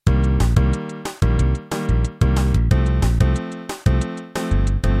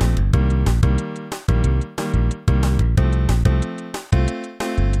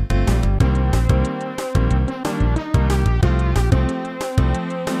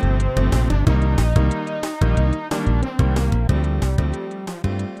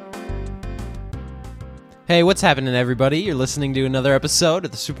Hey, what's happening, everybody? You're listening to another episode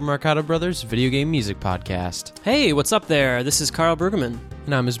of the Super Marcato Brothers Video Game Music Podcast. Hey, what's up there? This is Carl Brueggemann.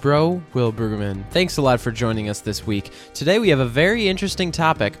 And I'm his bro, Will Brueggemann. Thanks a lot for joining us this week. Today we have a very interesting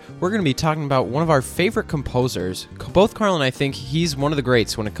topic. We're going to be talking about one of our favorite composers. Both Carl and I think he's one of the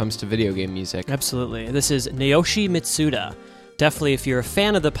greats when it comes to video game music. Absolutely. This is Naoshi Mitsuda. Definitely, if you're a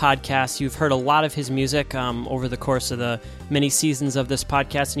fan of the podcast, you've heard a lot of his music over the course of the many seasons of this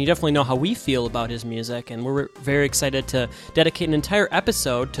podcast, and you definitely know how we feel about his music, and we're very excited to dedicate an entire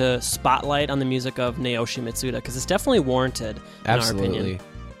episode to spotlight on the music of Naoshi Mitsuda, because it's definitely warranted, in our opinion.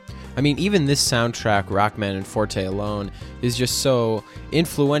 I mean, even this soundtrack, Rockman and Forte alone, is just so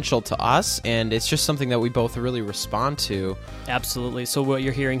influential to us, and it's just something that we both really respond to. Absolutely. So what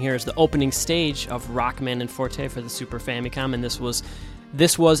you're hearing here is the opening stage of Rockman and Forte for the Super Famicom, and this was,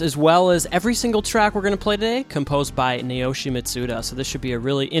 as well as every single track we're going to play today, composed by Naoshi Mitsuda. So this should be a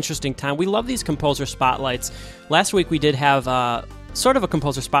really interesting time. We love these composer spotlights. Last week we did have sort of a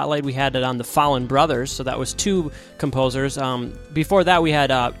composer spotlight. We had it on the Fallen Brothers, so that was two composers. Before that, we had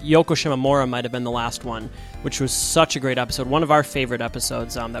Yoko Shimomura might have been the last one, which was such a great episode, one of our favorite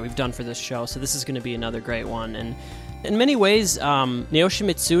episodes that we've done for this show, so this is going to be another great one. And in many ways, Naoshi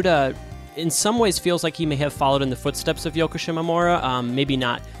Mitsuda in some ways feels like he may have followed in the footsteps of Yoko Shimomura, maybe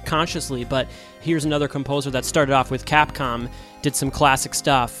not consciously, but here's another composer that started off with Capcom, did some classic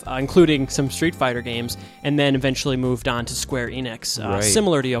stuff, including some Street Fighter games, and then eventually moved on to Square Enix, right.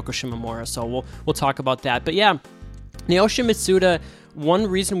 Similar to Yoko Shimomura, so we'll talk about that. But yeah, Naoshi Mitsuda, one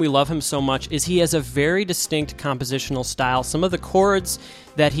reason we love him so much is he has a very distinct compositional style. Some of the chords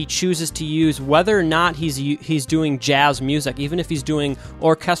that he chooses to use, whether or not he's doing jazz music, even if he's doing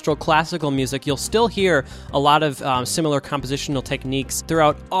orchestral classical music, you'll still hear a lot of similar compositional techniques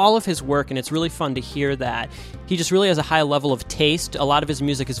throughout all of his work, and it's really fun to hear that. He just really has a high level of taste. A lot of his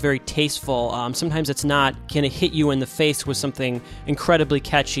music is very tasteful. Sometimes it's not going to hit you in the face with something incredibly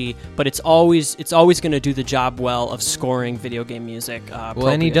catchy, but it's always going to do the job well of scoring video game music. Well,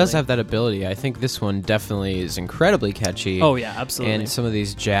 and he does have that ability. I think this one definitely is incredibly catchy. Oh yeah, absolutely. And some of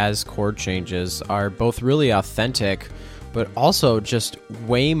these jazz chord changes are both really authentic, but also just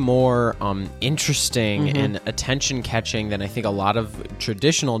way more interesting and attention-catching than I think a lot of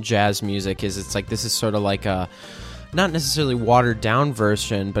traditional jazz music is. It's like this is sort of like a, not necessarily watered-down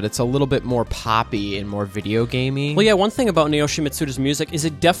version, but it's a little bit more poppy and more video gamey. Well, yeah, one thing about Naoshi Mitsuda's music is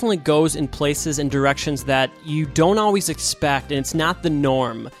it definitely goes in places and directions that you don't always expect, and it's not the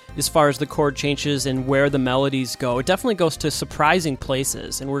norm as far as the chord changes and where the melodies go. It definitely goes to surprising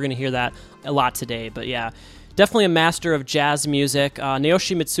places, and we're going to hear that a lot today. But yeah, definitely a master of jazz music.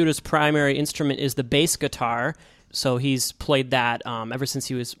 Naoshi Mitsuda's primary instrument is the bass guitar, so he's played that ever since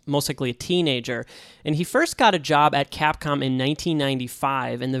he was most likely a teenager. And he first got a job at Capcom in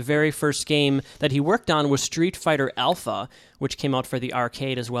 1995, and the very first game that he worked on was Street Fighter Alpha, which came out for the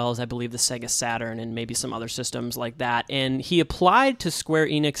arcade as well as, I believe, the Sega Saturn and maybe some other systems like that. And he applied to Square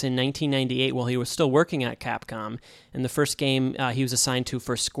Enix in 1998 while he was still working at Capcom. And the first game he was assigned to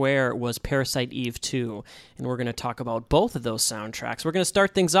for Square was Parasite Eve 2. And we're going to talk about both of those soundtracks. We're going to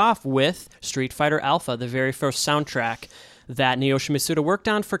start things off with Street Fighter Alpha, the very first soundtrack that Naoshi Mitsuda worked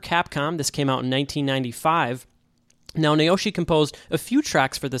on for Capcom. This came out in 1995. Now, Naoshi composed a few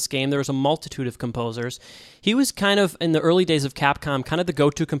tracks for this game. There was a multitude of composers. He was kind of, in the early days of Capcom, kind of the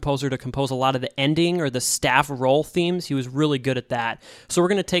go-to composer to compose a lot of the ending or the staff role themes. He was really good at that. So we're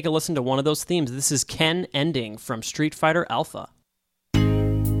going to take a listen to one of those themes. This is Ken Ending from Street Fighter Alpha.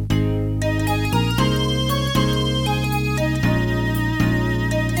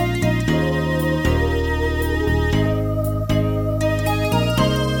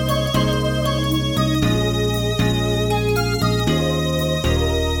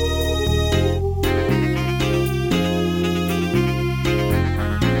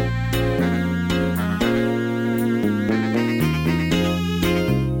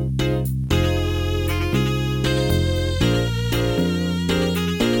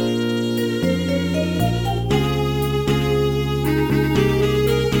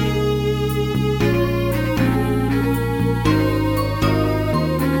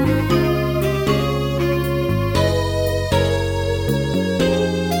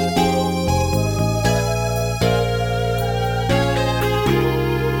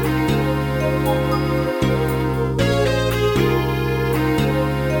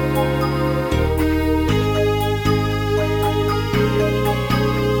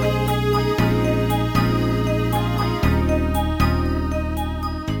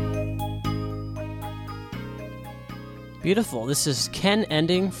 Beautiful. This is Ken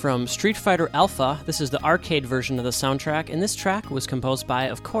Ending from Street Fighter Alpha. This is the arcade version of the soundtrack, and this track was composed by,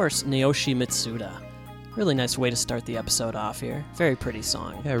 of course, Naoshi Mitsuda. Really nice way to start the episode off here. Very pretty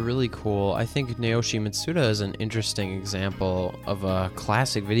song. Yeah, really cool. I think Naoshi Mitsuda is an interesting example of a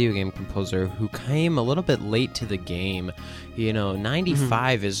classic video game composer who came a little bit late to the game.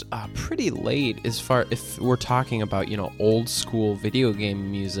 95 is pretty late as far if we're talking about, old school video game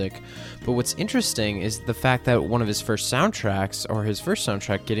music. But what's interesting is the fact that one of his first soundtracks, or his first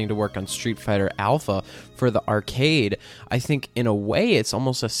soundtrack, getting to work on Street Fighter Alpha for the arcade, I think in a way it's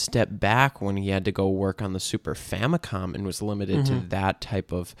almost a step back when he had to go work on the Super Famicom and was limited to that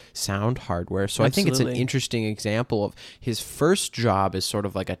type of sound hardware. So I think it's an interesting example of his first job is sort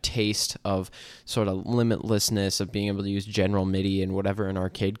of like a taste of sort of limitlessness of being able to use general MIDI and whatever an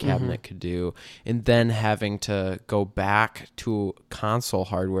arcade cabinet could do, and then having to go back to console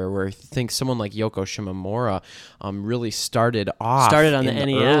hardware where I think someone like Yoko Shimomura really started on the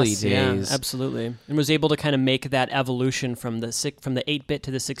NES, early days. Yeah, absolutely, and was able to kind of make that evolution from the 8-bit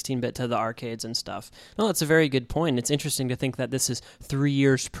to the 16-bit to the arcades and stuff. No, that's a very good point. It's interesting to think that this is 3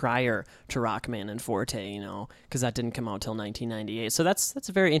 years prior to Rockman and Forte, because that didn't come out till 1998. So that's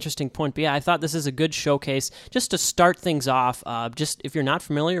a very interesting point. But yeah, I thought this is a good showcase just to start things off. Just if you're not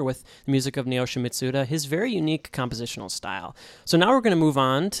familiar with the music of Naoshi Mitsuda, his very unique compositional style. So now we're going to move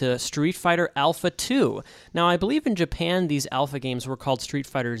on to Street Fighter Alpha 2. Now, I believe in Japan these Alpha games were called Street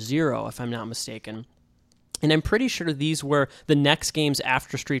Fighter Zero, if I'm not mistaken. And I'm pretty sure these were the next games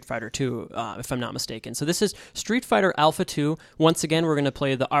after Street Fighter 2, if I'm not mistaken. So this is Street Fighter Alpha 2. Once again, we're going to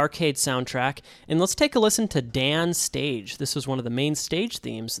play the arcade soundtrack. And let's take a listen to Dan's Stage. This was one of the main stage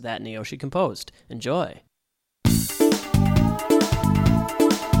themes that Naoshi composed. Enjoy.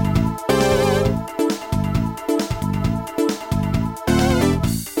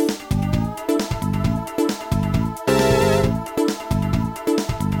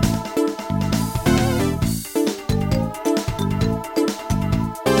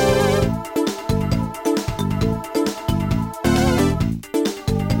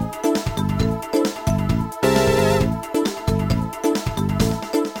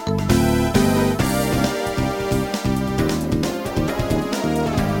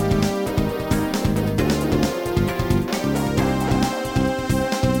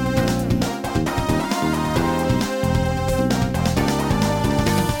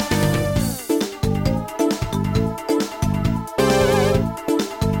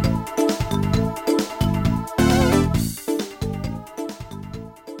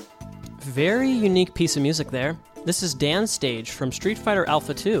 Very unique piece of music there. This is Dan's Stage from Street Fighter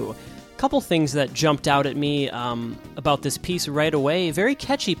Alpha 2. Couple things that jumped out at me about this piece right away. Very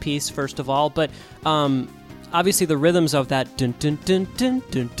catchy piece, first of all, but obviously the rhythms of that dun dun dun dun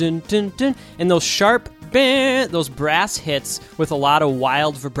dun dun dun dun, and those sharp those brass hits with a lot of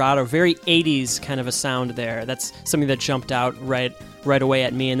wild vibrato, very 80s kind of a sound there. That's something that jumped out right away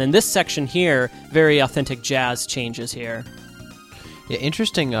at me. And then this section here, very authentic jazz changes here. Yeah,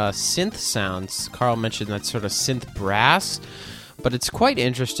 interesting synth sounds. Carl mentioned that sort of synth brass, but it's quite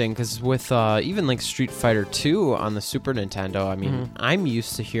interesting because with even like Street Fighter 2 on the Super Nintendo, I mean, I'm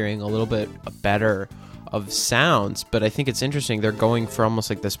used to hearing a little bit better of sounds, but I think it's interesting they're going for almost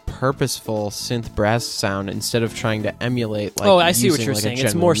like this purposeful synth brass sound instead of trying to emulate like I see what you're like saying.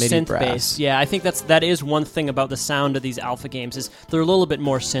 It's more synth based. Yeah, I think that is one thing about the sound of these alpha games is they're a little bit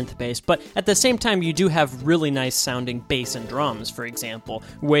more synth based, but at the same time you do have really nice sounding bass and drums, for example,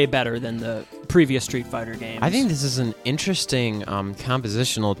 way better than the previous Street Fighter games. I think this is an interesting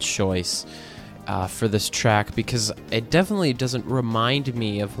compositional choice for this track because it definitely doesn't remind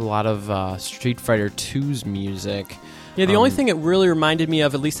me of a lot of Street Fighter 2's music. Yeah, the only thing it really reminded me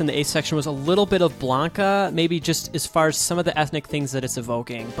of, at least in the A section, was a little bit of Blanca, maybe just as far as some of the ethnic things that it's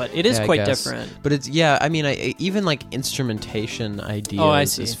evoking, but it is quite different. But it's, I mean, even like instrumentation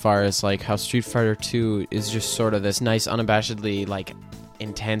ideas as far as like how Street Fighter 2 is just sort of this nice, unabashedly like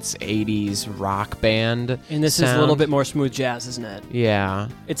intense 80s rock band and this sound. Is a little bit more smooth jazz, isn't it? Yeah.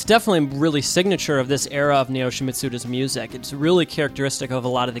 It's definitely really signature of this era of Naoshi Mitsuda's music. It's really characteristic of a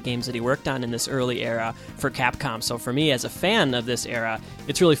lot of the games that he worked on in this early era for Capcom. So for me, as a fan of this era,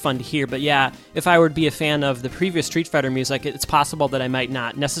 it's really fun to hear. But yeah, if I were to be a fan of the previous Street Fighter music, it's possible that I might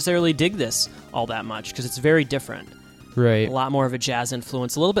not necessarily dig this all that much because it's very different. Right. A lot more of a jazz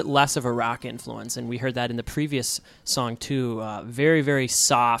influence, a little bit less of a rock influence, and we heard that in the previous song too. Very, very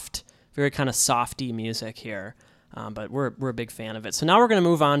soft, very kind of softy music here, but we're a big fan of it. So now we're going to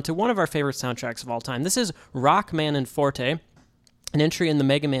move on to one of our favorite soundtracks of all time. This is Rockman and Forte. an entry in the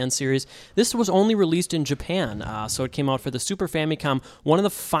Mega Man series. This was only released in Japan, so it came out for the Super Famicom, one of the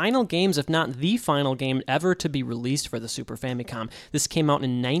final games, if not the final game ever to be released for the Super Famicom. This came out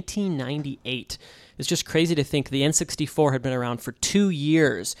in 1998. It's just crazy to think the N64 had been around for 2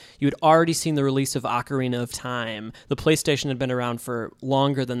 years. You had already seen the release of Ocarina of Time. The PlayStation had been around for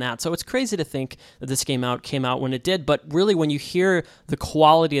longer than that. So it's crazy to think that this game came out when it did. But really, when you hear the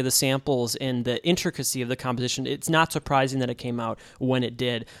quality of the samples and the intricacy of the composition, it's not surprising that it came out when it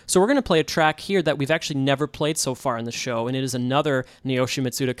did. So we're going to play a track here that we've actually never played so far in the show, and it is another Naoshi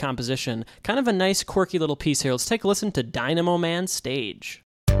Mitsuda composition. Kind of a nice, quirky little piece here. Let's take a listen to Dynamo Man Stage.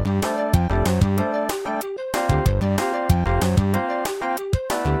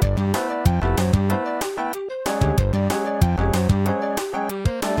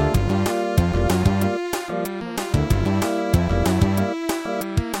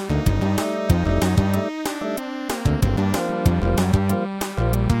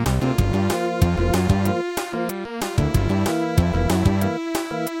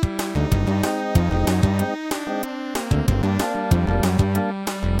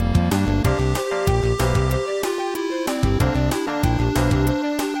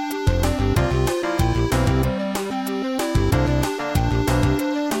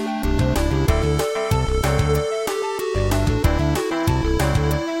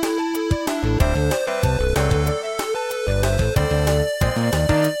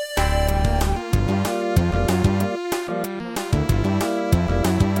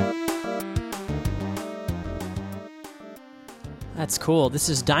 That's cool. This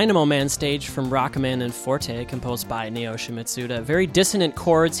is Dynamo Man Stage from Rockman and Forte, composed by Naoshi Mitsuda. Very dissonant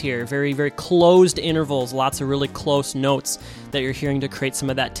chords here, very, very closed intervals, lots of really close notes that you're hearing to create some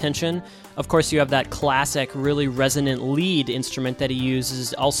of that tension. Of course, you have that classic, really resonant lead instrument that he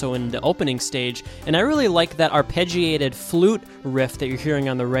uses also in the opening stage. And I really like that arpeggiated flute riff that you're hearing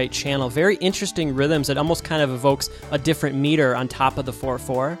on the right channel. Very interesting rhythms. It almost kind of evokes a different meter on top of the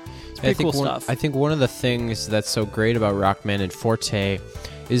 4/4. Pretty cool stuff. I think one of the things that's so great about Rockman and Forte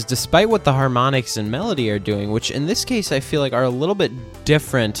is despite what the harmonics and melody are doing, which in this case I feel like are a little bit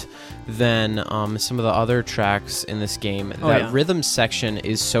different than some of the other tracks in this game, rhythm section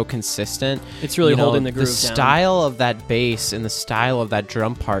is so consistent. It's really holding the groove down. The style of that bass and the style of that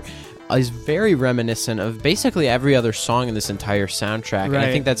drum part is very reminiscent of basically every other song in this entire soundtrack. Right. And I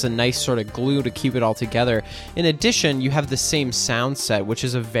think that's a nice sort of glue to keep it all together. In addition, you have the same sound set, which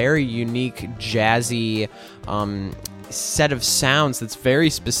is a very unique, jazzy set of sounds that's very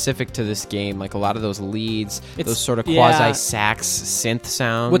specific to this game, like a lot of those leads, those sort of quasi-sax synth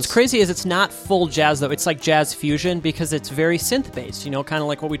sounds. What's crazy is it's not full jazz, though. It's like jazz fusion because it's very synth-based, kind of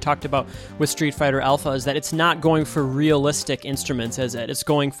like what we talked about with Street Fighter Alpha, is that it's not going for realistic instruments, is it? It's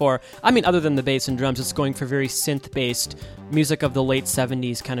going for, other than the bass and drums, it's going for very synth-based music of the late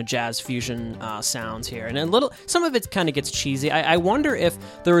 70s kind of jazz fusion sounds here. And some of it kind of gets cheesy. I wonder if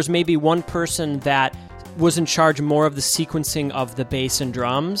there was maybe one person that was in charge more of the sequencing of the bass and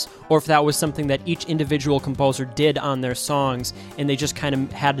drums, or if that was something that each individual composer did on their songs, and they just kind of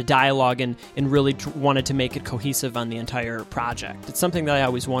had a dialogue and really wanted to make it cohesive on the entire project. It's something that I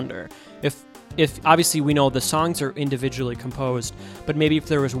always wonder. If obviously we know the songs are individually composed, but maybe if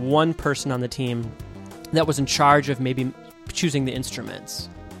there was one person on the team that was in charge of maybe choosing the instruments.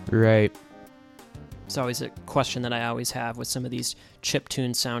 Right. It's always a question that I always have with some of these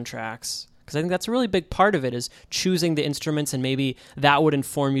chiptune soundtracks. Because I think that's a really big part of it, is choosing the instruments, and maybe that would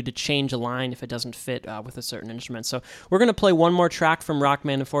inform you to change a line if it doesn't fit with a certain instrument. So we're going to play one more track from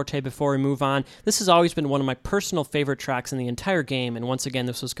Rockman and Forte before we move on. This has always been one of my personal favorite tracks in the entire game, and once again,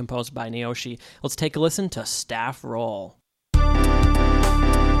 this was composed by Naoshi. Let's take a listen to Staff Roll.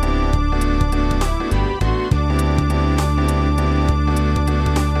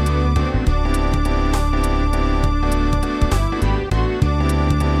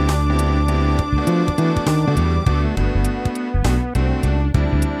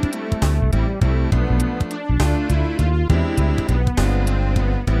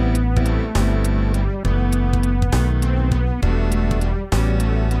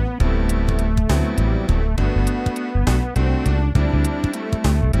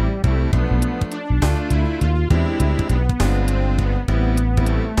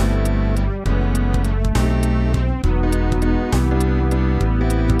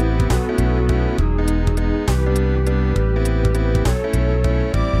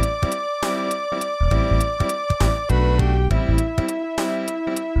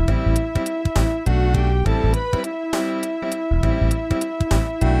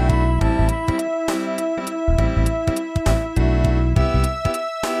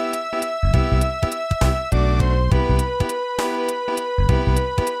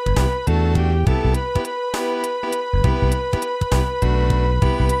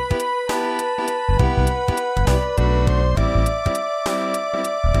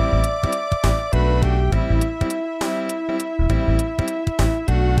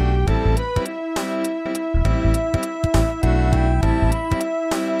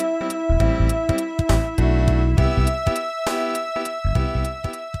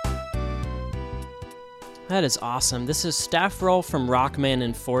 That is awesome. This is Staff Roll from Rockman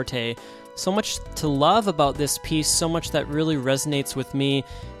and Forte. So much to love about this piece, so much that really resonates with me.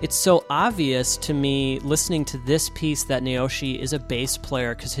 It's so obvious to me listening to this piece that Naoshi is a bass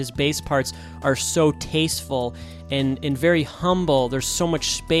player because his bass parts are so tasteful and very humble. There's so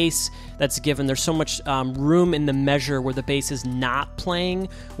much space that's given. There's so much room in the measure where the bass is not playing,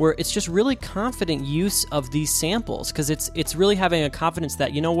 where it's just really confident use of these samples because it's really having a confidence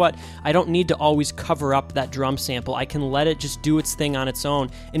that, you know what, I don't need to always cover up that drum sample. I can let it just do its thing on its own,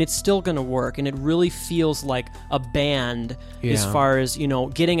 and it's still going to work, and it really feels like a band as far as, you know,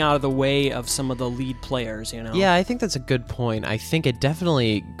 getting out of the way of some of the lead players, you know? Yeah, I think that's a good point. I think it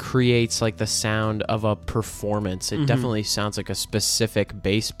definitely creates like the sound of a performance. It definitely sounds like a specific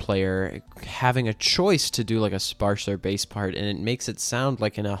bass player having a choice to do like a sparser bass part, and it makes it sound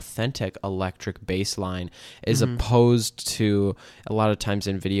like an authentic electric bass line as opposed to a lot of times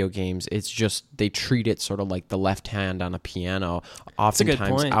in video games, it's just they treat it sort of like the left hand on a piano,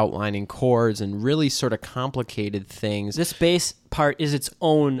 oftentimes outlining chords and really sort of complicated things. This bass part is its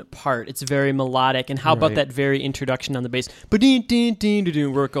own part. It's very melodic. And how about that very introduction on the bass?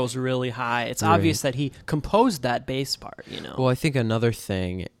 Where it goes really high. It's obvious that he composed that bass part, you know? Well, I think another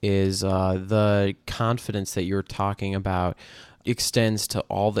thing is the confidence that you're talking about extends to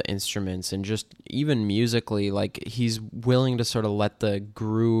all the instruments, and just even musically, like he's willing to sort of let the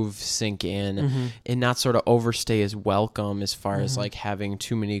groove sink in and not sort of overstay his welcome as far as like having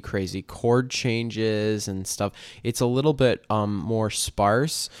too many crazy chord changes and stuff. It's a little bit more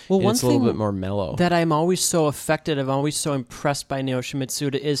sparse. Well, and one it's a little bit more mellow. That I'm always so affected, I'm always so impressed by Naoshi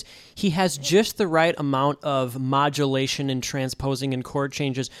Mitsuda is he has just the right amount of modulation and transposing and chord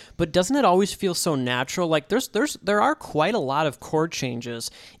changes, but doesn't it always feel so natural? Like there are quite a lot of chord changes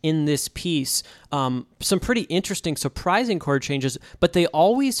in this piece, some pretty interesting, surprising chord changes, but they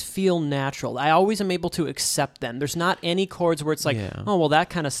always feel natural. I always am able to accept them. There's not any chords where it's like, oh, well, that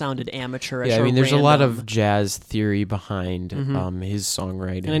kind of sounded amateurish. Yeah, I mean, there's random. a lot of jazz theory behind his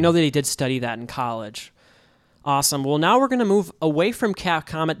songwriting. And I know that he did study that in college. Awesome. Well, now we're going to move away from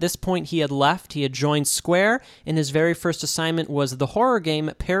Capcom. At this point, he had left. He had joined Square, and his very first assignment was the horror game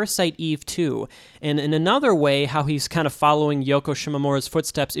Parasite Eve 2. And in another way, how he's kind of following Yoko Shimomura's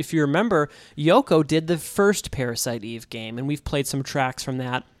footsteps, if you remember, Yoko did the first Parasite Eve game, and we've played some tracks from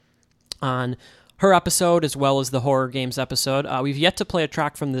that on her episode as well as the horror games episode. We've yet to play a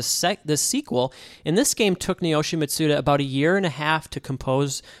track from this sequel, and this game took Naoshi Mitsuda about 1.5 years to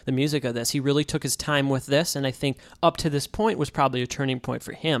compose the music of this. He really took his time with this, and I think up to this point was probably a turning point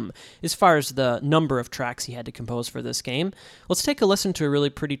for him as far as the number of tracks he had to compose for this game. Let's take a listen to a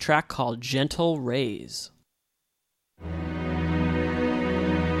really pretty track called Gentle Rays.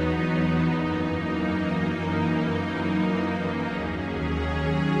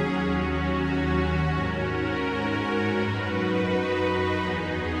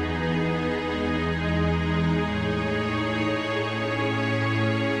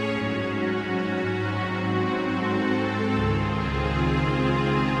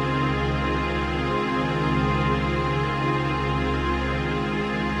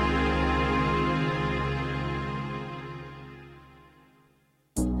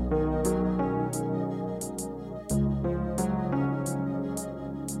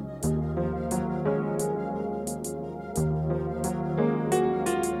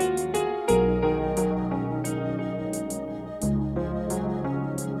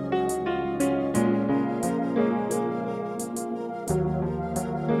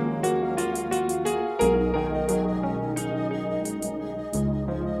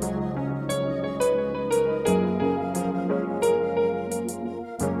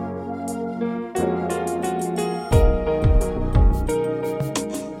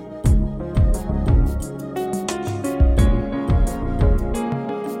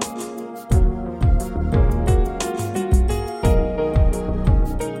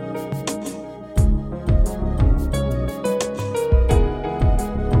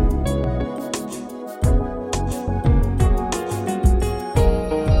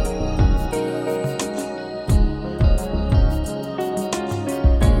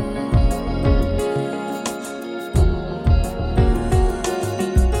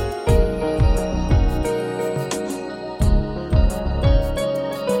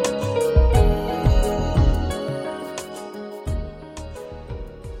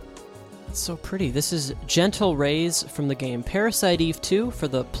 So pretty. This is Gentle Rays from the game Parasite Eve 2 for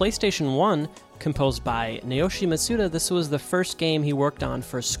the PlayStation 1, composed by Naoshi Mitsuda. This was the first game he worked on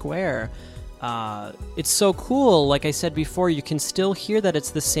for Square. It's so cool. Like I said before, you can still hear that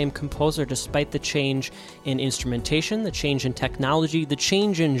it's the same composer despite the change in instrumentation, the change in technology, the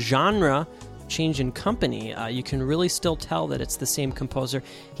change in genre. change in company, you can really still tell that it's the same composer.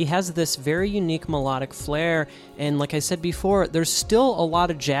 He has this very unique melodic flair, and like I said before, there's still a lot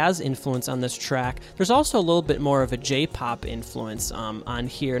of jazz influence on this track. There's also a little bit more of a J-pop influence on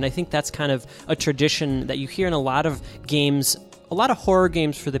here, and I think that's kind of a tradition that you hear in a lot of games. A lot of horror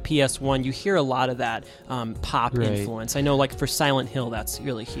games for the PS1, you hear a lot of that pop influence. I know, like, for Silent Hill, that's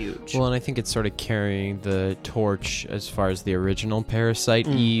really huge. Well, and I think it's sort of carrying the torch as far as the original Parasite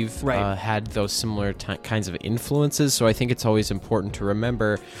Eve had those similar kinds of influences. So I think it's always important to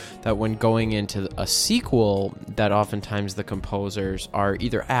remember that when going into a sequel, that oftentimes the composers are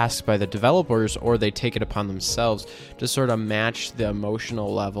either asked by the developers or they take it upon themselves to sort of match the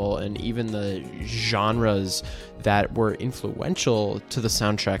emotional level and even the genres that were influential to the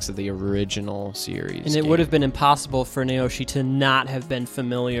soundtracks of the original series. And it would have been impossible for Naoshi to not have been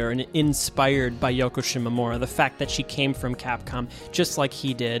familiar and inspired by Yoko Shimomura. The fact that she came from Capcom just like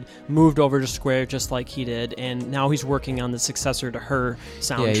he did, moved over to Square just like he did, and now he's working on the successor to her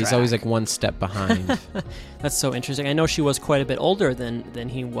soundtrack. Yeah, he's always like one step behind. That's so interesting. I know she was quite a bit older than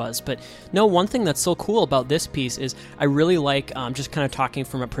he was, but no, one thing that's so cool about this piece is I really like, just kind of talking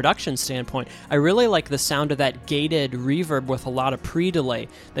from a production standpoint, I really like the sound of that gated reverb with a lot of pre-delay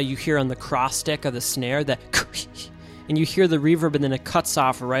that you hear on the cross stick of the snare, that and you hear the reverb and then it cuts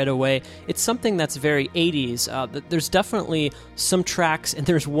off right away. It's something that's very 80s. There's definitely some tracks, and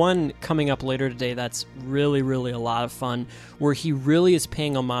there's one coming up later today that's really, really a lot of fun, where he really is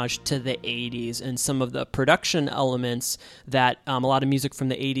paying homage to the 80s and some of the production elements that a lot of music from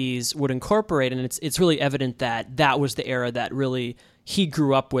the 80s would incorporate, and it's really evident that that was the era that really he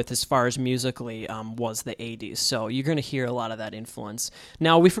grew up with as far as musically was the 80s. So you're going to hear a lot of that influence.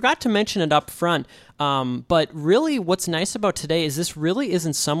 Now, we forgot to mention it up front, but really what's nice about today is this really is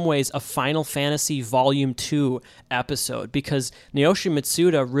in some ways a Final Fantasy Volume 2 episode, because Naoshi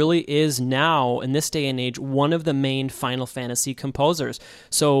Mitsuda really is now, in this day and age, one of the main Final Fantasy composers.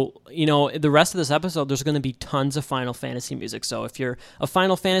 So, you know, the rest of this episode, there's going to be tons of Final Fantasy music. So if you're a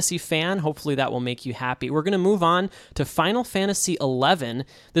Final Fantasy fan, hopefully that will make you happy. We're going to move on to Final Fantasy 11.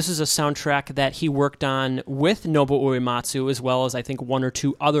 This is a soundtrack that he worked on with Nobuo Uematsu, as well as I think one or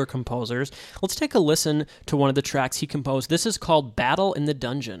two other composers. Let's take a listen to one of the tracks he composed. This is called Battle in the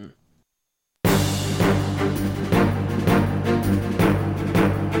Dungeon.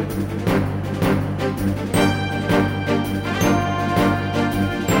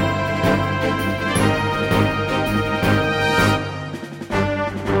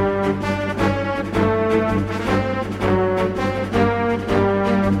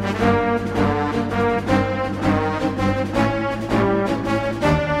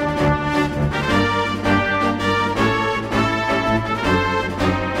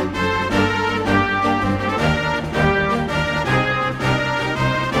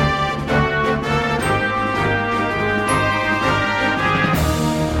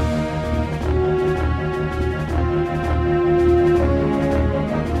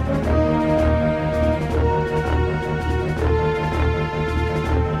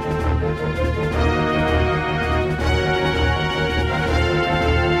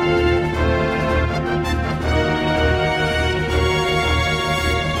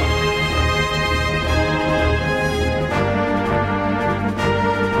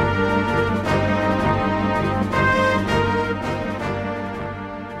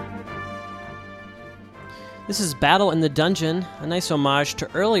 This is Battle in the Dungeon, a nice homage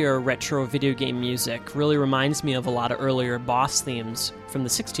to earlier retro video game music. Really reminds me of a lot of earlier boss themes from the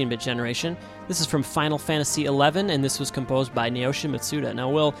 16-bit generation. This is from Final Fantasy XI, and this was composed by Naoshi Mitsuda. Now,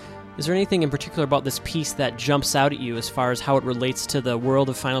 Will, is there anything in particular about this piece that jumps out at you as far as how it relates to the world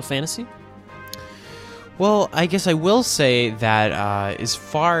of Final Fantasy? Well, I guess I will say that as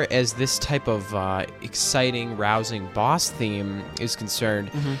far as this type of exciting, rousing boss theme is concerned,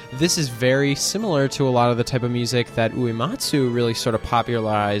 this is very similar to a lot of the type of music that Uematsu really sort of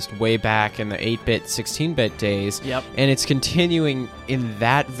popularized way back in the 8-bit, 16-bit days. Yep. And it's continuing in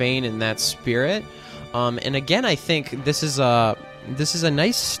that vein, in that spirit. And again, I think this is a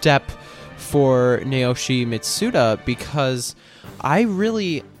nice step for Naoshi Mitsuda, because I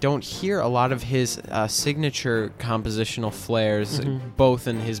really don't hear a lot of his signature compositional flares, both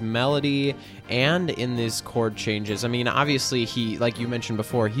in his melody and in these chord changes. I mean, obviously, he, like you mentioned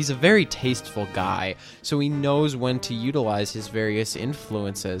before, he's a very tasteful guy, so he knows when to utilize his various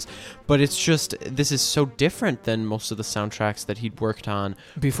influences. But it's just, this is so different than most of the soundtracks that he'd worked on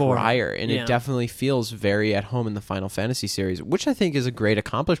Before. prior, and Yeah. it definitely feels very at home in the Final Fantasy series, which I think is a great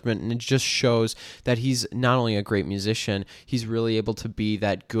accomplishment, and it just shows that he's not only a great musician, he's really able to be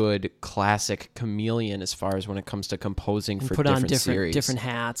that good classic chameleon as far as when it comes to composing for put different on series. different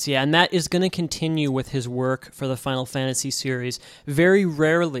hats. Yeah, and that is going to continue with his work for the Final Fantasy series. Very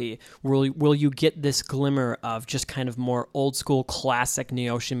rarely will you get this glimmer of just kind of more old school classic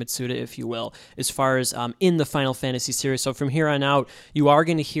Naoshi Mitsuda, if you will, as far as in the Final Fantasy series. So from here on out, you are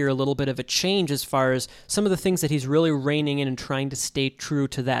going to hear a little bit of a change as far as some of the things that he's really reining in and trying to stay true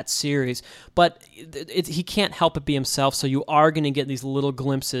to that series. But he can't help but be himself, so you are going to get these little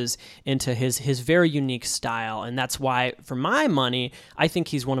glimpses into his very unique style, and that's why, for my money, I think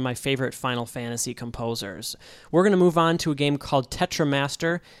he's one of my favorite Final Fantasy composers. We're going to move on to a game called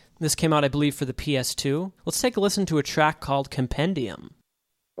Tetramaster. This came out, I believe, for the PS2. Let's take a listen to a track called Compendium.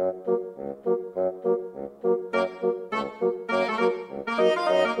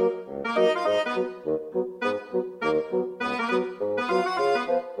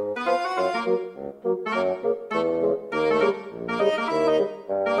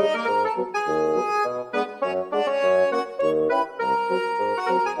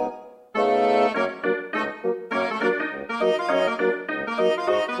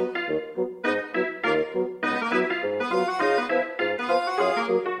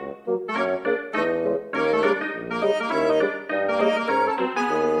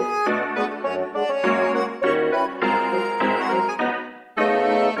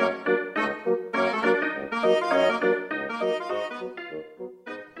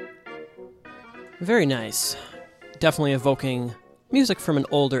 Very nice. Definitely evoking music from an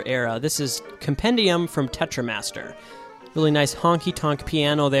older era. This is Compendium from Tetramaster. Really nice honky-tonk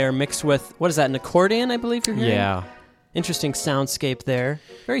piano there mixed with, what is that, an accordion, I believe you're hearing? Yeah. Interesting soundscape there.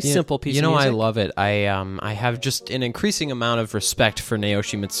 Very simple piece of music. I love it. I have just an increasing amount of respect for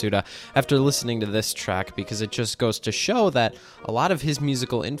Naoshi Mitsuda after listening to this track, because it just goes to show that a lot of his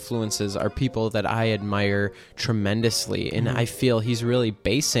musical influences are people that I admire tremendously, and I feel he's really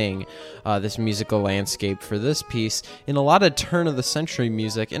basing this musical landscape for this piece in a lot of turn-of-the-century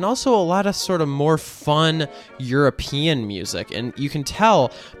music, and also a lot of sort of more fun European music. And you can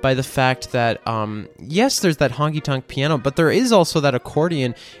tell by the fact that, yes, there's that honky-tonk piano, but there is also that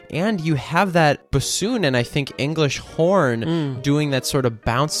accordion, and you have that bassoon and I think English horn doing that sort of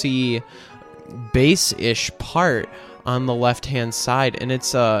bouncy bass-ish part on the left-hand side, and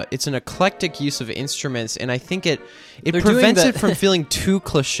it's an eclectic use of instruments, and I think it prevents it from feeling too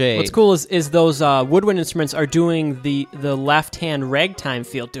cliche. What's cool is those woodwind instruments are doing the left-hand ragtime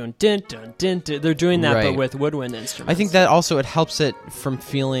feel, doing din dun din dun. They're doing that, but with woodwind instruments. I think that also it helps it from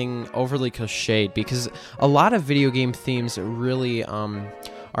feeling overly cliched, because a lot of video game themes really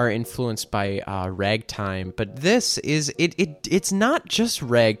are influenced by ragtime, but this is it's not just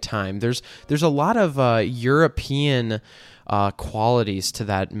ragtime. There's a lot of European qualities to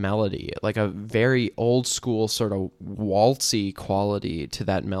that melody, like a very old school sort of waltzy quality to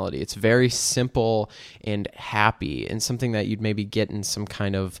that melody. It's very simple and happy, and something that you'd maybe get in some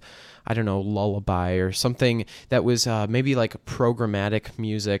kind of, I don't know, lullaby or something that was maybe like programmatic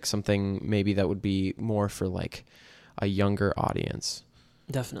music, something maybe that would be more for like a younger audience.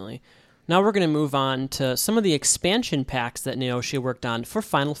 Definitely. Now we're going to move on to some of the expansion packs that Naoshi worked on for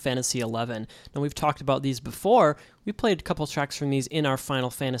Final Fantasy XI. Now, we've talked about these before. We played a couple tracks from these in our Final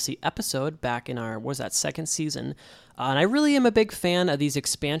Fantasy episode back in our, second season. And I really am a big fan of these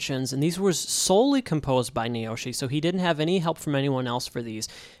expansions, and these were solely composed by Naoshi, so he didn't have any help from anyone else for these.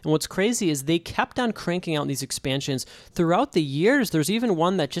 And what's crazy is they kept on cranking out these expansions throughout the years. There's even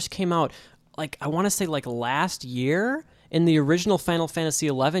one that just came out, I want to say last year. And the original Final Fantasy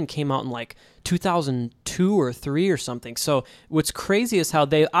XI came out in 2002 or 3 or something. So what's crazy is how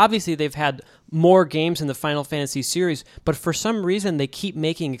they've had more games in the Final Fantasy series, but for some reason they keep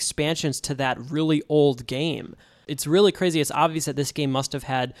making expansions to that really old game. It's really crazy. It's obvious that this game must have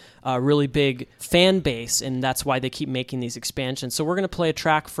had a really big fan base, and that's why they keep making these expansions. So we're going to play a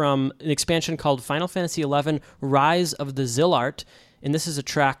track from an expansion called Final Fantasy XI Rise of the Zilart, and this is a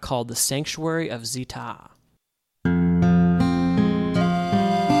track called The Sanctuary of Zita.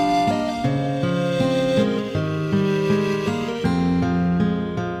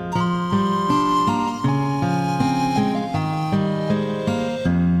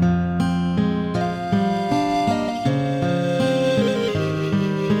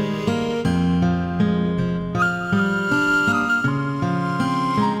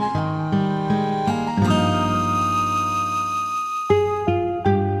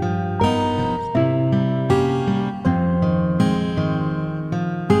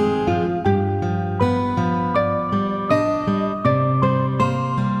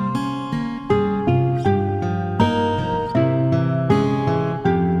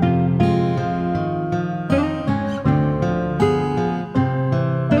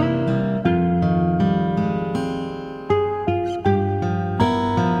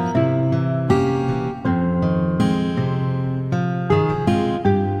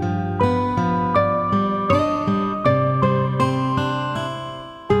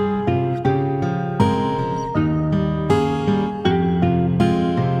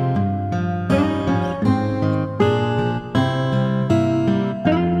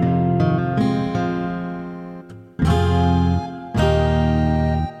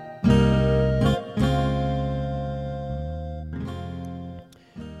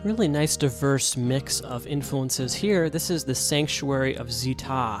 Really nice, diverse mix of influences here. This is the Sanctuary of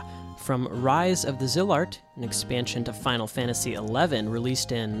Zita from Rise of the Zilart, an expansion to Final Fantasy XI,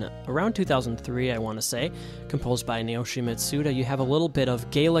 released in around 2003, I want to say, composed by Naoshi Mitsuda. You have a little bit of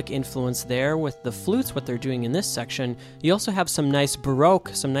Gaelic influence there with the flutes, what they're doing in this section. You also have some nice Baroque,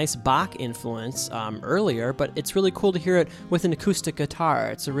 some nice Bach influence earlier, but it's really cool to hear it with an acoustic guitar.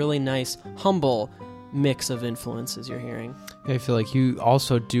 It's a really nice, humble mix of influences you're hearing. I feel like you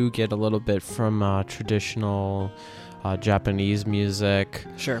also do get a little bit from traditional Japanese music.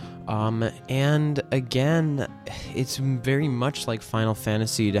 Sure. And again, it's very much like Final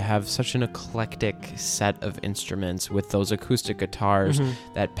Fantasy to have such an eclectic set of instruments with those acoustic guitars,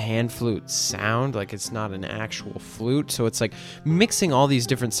 that pan flute sound, like it's not an actual flute. So it's like mixing all these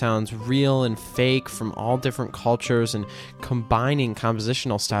different sounds, real and fake, from all different cultures, and combining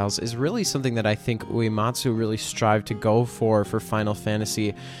compositional styles is really something that I think Uematsu really strived to go for Final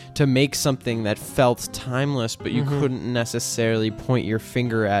Fantasy, to make something that felt timeless, but you couldn't necessarily point your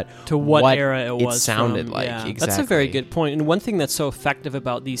finger at to what era it was sounded from. like. Yeah. Exactly. That's a very good point. And one thing that's so effective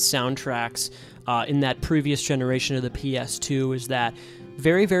about these soundtracks in that previous generation of the PS2 is that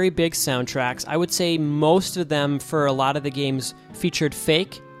very, very big soundtracks. I would say most of them, for a lot of the games, featured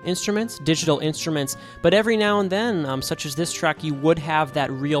fake instruments, digital instruments, but every now and then, such as this track, you would have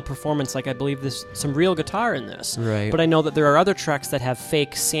that real performance, like I believe there's some real guitar in this. Right. But I know that there are other tracks that have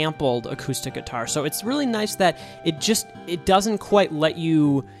fake sampled acoustic guitar, so it's really nice that it doesn't quite let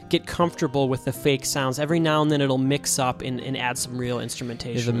you get comfortable with the fake sounds. Every now and then it'll mix up and add some real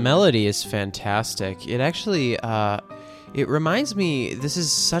instrumentation. The melody is fantastic. It actually it reminds me, this is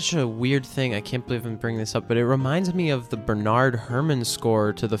such a weird thing, I can't believe I'm bringing this up, but it reminds me of the Bernard Herrmann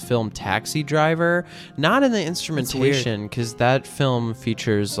score to the film Taxi Driver. Not in the instrumentation, because that film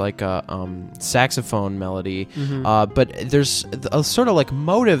features like a saxophone melody, but there's a sort of like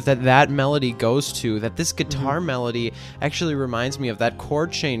motive that melody goes to, that this guitar melody actually reminds me of. That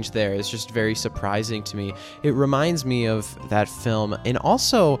chord change there is just very surprising to me. It reminds me of that film. And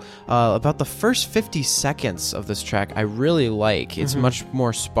also, about the first 50 seconds of this track, I really like. It's much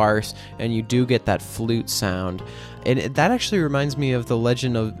more sparse, and you do get that flute sound. And that actually reminds me of The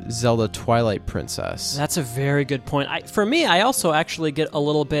Legend of Zelda Twilight Princess. That's a very good point. For me, I also actually get a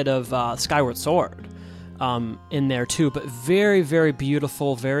little bit of Skyward Sword in there too, but very, very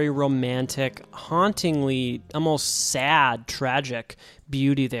beautiful, very romantic, hauntingly, almost sad, tragic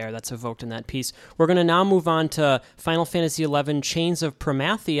beauty there that's evoked in that piece. We're going to now move on to Final Fantasy XI Chains of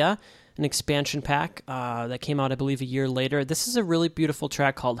Promathia, an expansion pack that came out, I believe, a year later. This is a really beautiful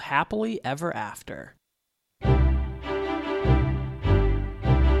track called Happily Ever After.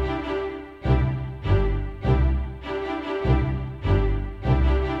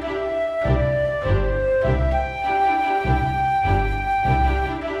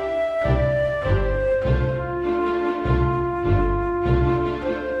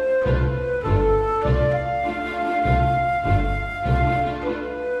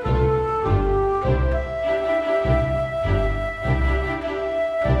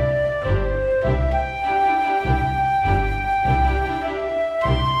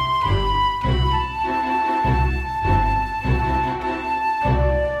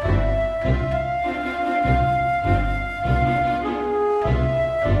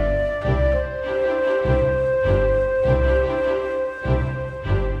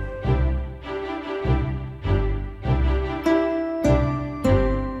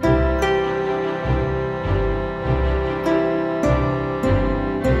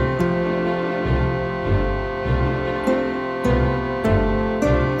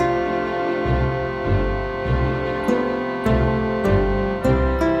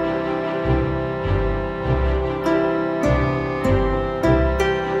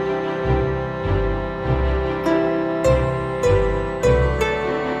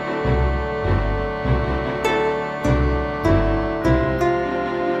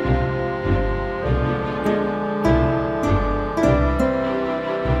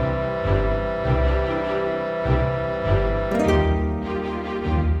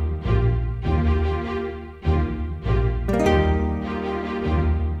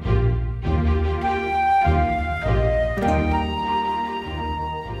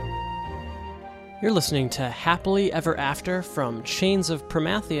 You're listening to Happily Ever After from Chains of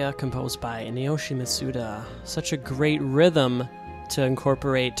Promathia, composed by Naoshi Mitsuda. Such a great rhythm to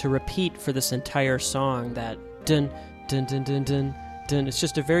incorporate, to repeat for this entire song, that dun, dun, dun, dun, dun, dun. It's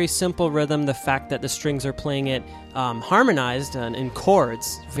just a very simple rhythm. The fact that the strings are playing it harmonized and in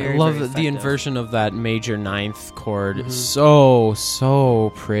chords, very, I love very the inversion of that major ninth chord.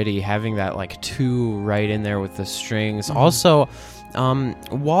 So pretty, having that like 2 right in there with the strings. Also,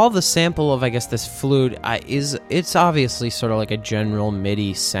 while the sample of, I guess, this flute it's obviously sort of like a general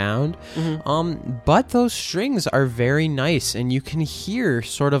MIDI sound, but those strings are very nice, and you can hear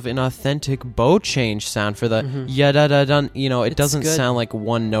sort of an authentic bow change sound for the ya-da-da-dun. It doesn't sound like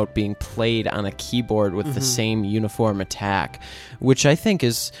one note being played on a keyboard with the same uniform attack, which I think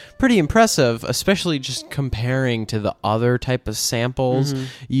is pretty impressive, especially just comparing to the other type of samples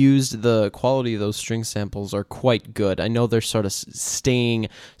used. The quality of those string samples are quite good. I know they're sort of staying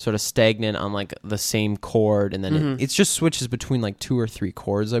sort of stagnant on like the same chord, and then it just switches between like 2 or 3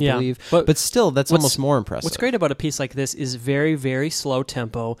 chords, I believe. But still, that's almost more impressive. What's great about a piece like this is very, very slow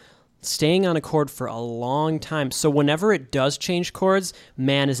tempo, staying on a chord for a long time. So whenever it does change chords,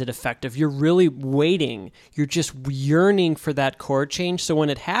 man, is it effective. You're really waiting. You're just yearning for that chord change. So when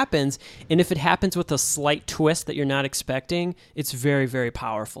it happens, and if it happens with a slight twist that you're not expecting, it's very, very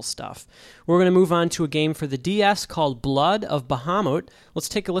powerful stuff. We're going to move on to a game for the DS called Blood of Bahamut. Let's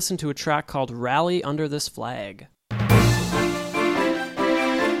take a listen to a track called Rally Under This Flag.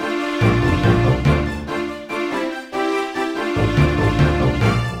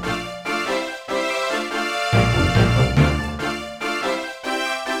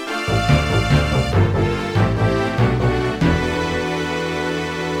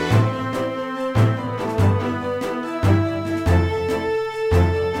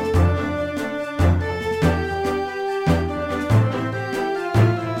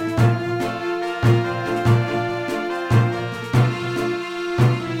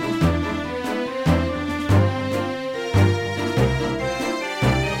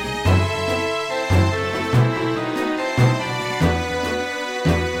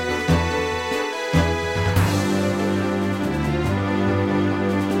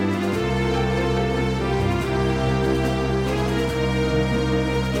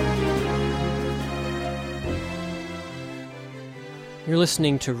 You're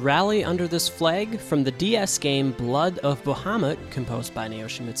listening to Rally Under This Flag from the DS game Blood of Bahamut, composed by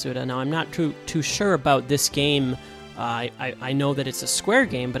Naoshi Mitsuda. Now, I'm not too sure about this game. I know that it's a Square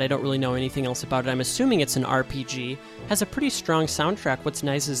game, but I don't really know anything else about it. I'm assuming it's an RPG. Has a pretty strong soundtrack. What's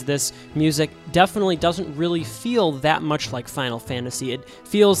nice is this music definitely doesn't really feel that much like Final Fantasy. It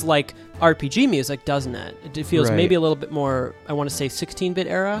feels like RPG music, doesn't it? It feels maybe a little bit more, I want to say, 16-bit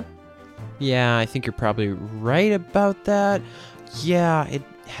era? Yeah, I think you're probably right about that. Yeah, it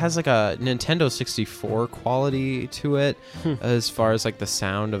has like a Nintendo 64 quality to it as far as like the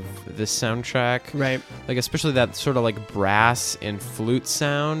sound of this soundtrack. Right. Like especially that sort of like brass and flute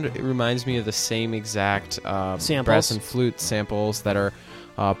sound. It reminds me of the same exact brass and flute samples that are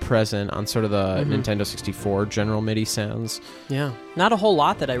present on sort of the Nintendo 64 general MIDI sounds. Yeah. Not a whole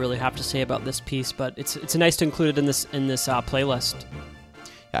lot that I really have to say about this piece, but it's nice to include it in this playlist.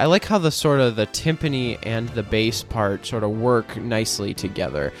 I like how the sort of the timpani and the bass part sort of work nicely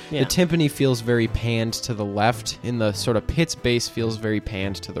together. Yeah. The timpani feels very panned to the left, and the sort of Pit's bass feels very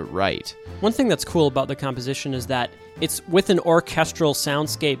panned to the right. One thing that's cool about the composition is that it's with an orchestral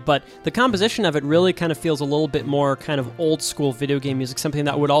soundscape, but the composition of it really kind of feels a little bit more kind of old school video game music, something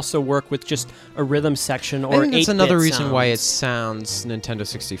that would also work with just a rhythm section or 8-bit sounds. That's another reason why it sounds Nintendo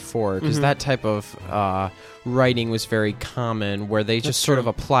 64, because that type of writing was very common, where they just sort of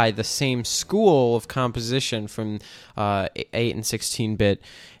applied the same school of composition from 8 and 16-bit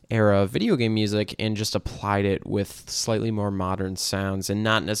era video game music and just applied it with slightly more modern sounds and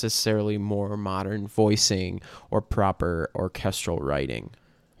not necessarily more modern voicing or proper orchestral writing.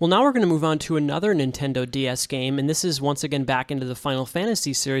 Well, now we're going to move on to another Nintendo DS game, and this is once again back into the Final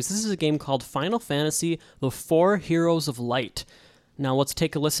Fantasy series. This is a game called Final Fantasy: The Four Heroes of Light. Now let's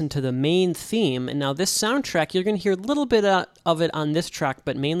take a listen to the main theme. And now this soundtrack, you're going to hear a little bit of it on this track,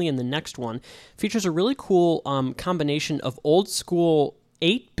 but mainly in the next one. Features a really cool combination of old school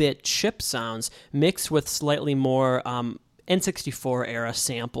 8-bit chip sounds mixed with slightly more N64 era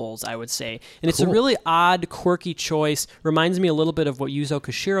samples, I would say. And it's a really odd, quirky choice. Reminds me a little bit of what Yuzo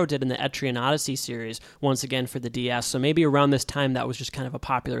Koshiro did in the Etrian Odyssey series, once again for the DS. So maybe around this time that was just kind of a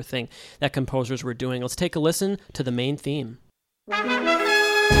popular thing that composers were doing. Let's take a listen to the main theme.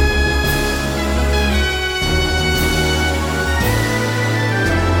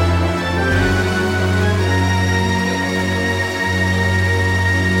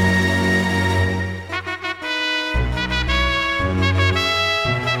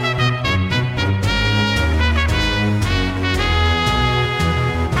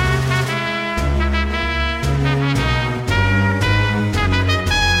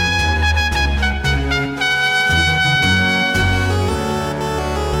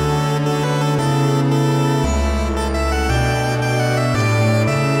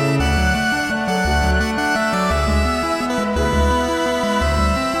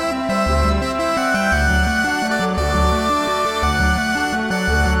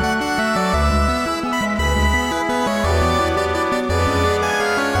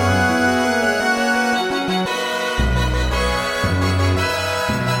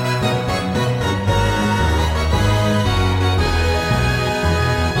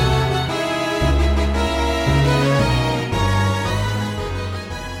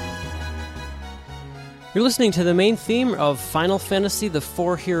 You're listening to the main theme of Final Fantasy, The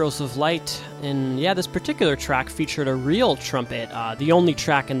Four Heroes of Light, and yeah, this particular track featured a real trumpet, the only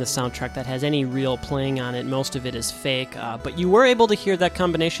track in the soundtrack that has any real playing on it. Most of it is fake, but you were able to hear that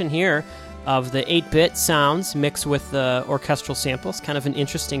combination here of the 8-bit sounds mixed with the orchestral samples. Kind of an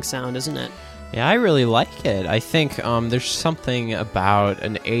interesting sound, isn't it? Yeah, I really like it. I think there's something about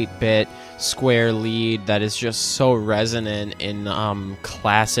an 8-bit square lead that is just so resonant in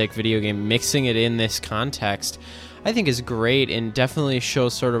classic video game. Mixing it in this context, I think, is great and definitely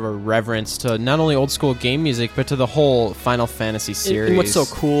shows sort of a reverence to not only old school game music, but to the whole Final Fantasy series. And what's so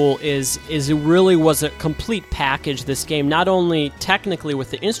cool is it really was a complete package, this game. Not only technically with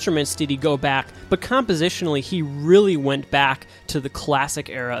the instruments did he go back, but compositionally he really went back to the classic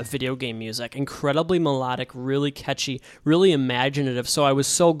era of video game music. Incredibly melodic, really catchy, really imaginative. So I was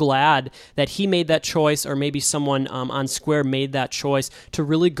so glad that he made that choice, or maybe someone on Square made that choice to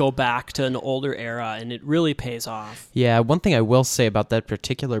really go back to an older era, and it really pays off. Yeah, one thing I will say about that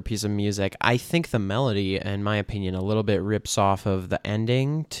particular piece of music, I think the melody, in my opinion, a little bit rips off of the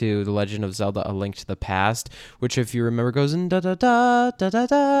ending to The Legend of Zelda: A Link to the Past, which, if you remember, goes in da da da da da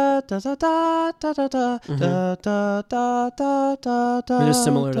da da da da da da da da da da da. It is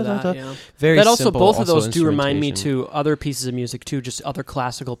similar to that, yeah. Very that also, simple, both of those do remind me instrumentation. to other pieces of music too, just other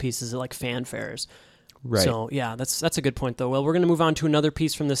classical pieces like fanfares. Right. So yeah, that's a good point though. Well, we're going to move on to another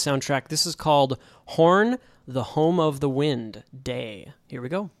piece from the soundtrack. This is called Horn, the Home of the Wind, Day. Here we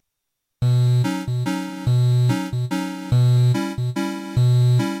go.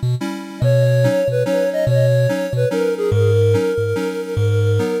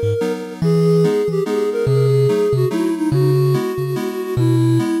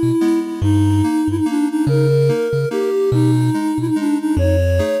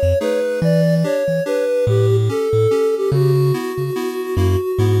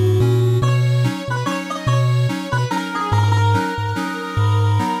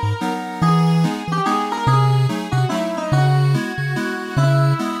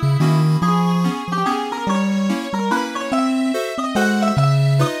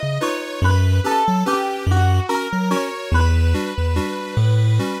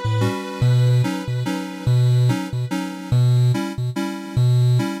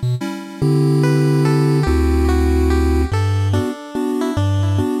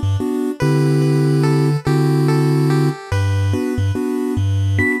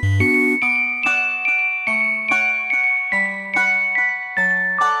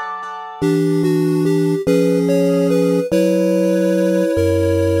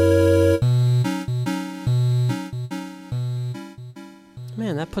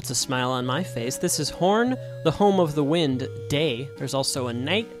 Man, that puts a smile on my face. This is Horn, the Home of the Wind, Day. There's also a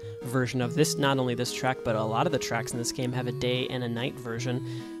night version of this. Not only this track, but a lot of the tracks in this game have a day and a night version.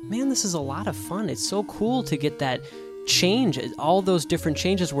 Man, this is a lot of fun. It's so cool to get that change, all those different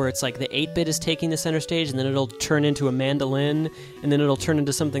changes where it's like the 8-bit is taking the center stage, and then it'll turn into a mandolin, and then it'll turn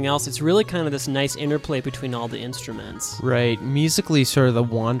into something else. It's really kind of this nice interplay between all the instruments. Right. Musically, sort of the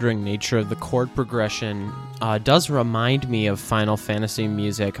wandering nature of the chord progression does remind me of Final Fantasy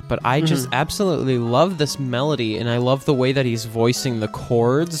music, but I just absolutely love this melody, and I love the way that he's voicing the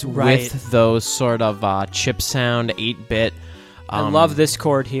chords with those sort of chip sound 8-bit. I love this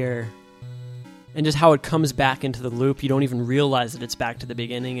chord here. And just how it comes back into the loop. You don't even realize that it's back to the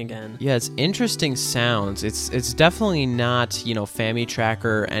beginning again. Yeah, it's interesting sounds. It's definitely not, FamiTrack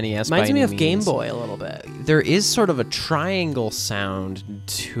or NES by Reminds me any of means. Game Boy a little bit. There is sort of a triangle sound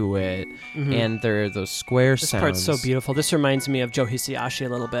to it, and there are those square This sounds. part's so beautiful. This reminds me of Joe Hisaishi a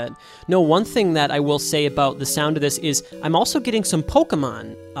little bit. No, one thing that I will say about the sound of this is I'm also getting some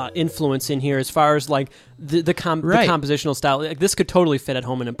Pokemon influence in here as far as like the compositional style. Like, this could totally fit at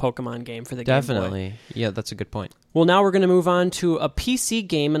home in a Pokemon game for the Game Boy. Definitely. Yeah, that's a good point. Well, now we're going to move on to a PC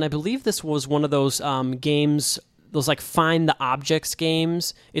game, and I believe this was one of those games, those like Find the Objects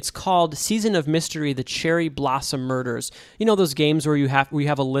games. It's called Season of Mystery: The Cherry Blossom Murders. You know those games where you have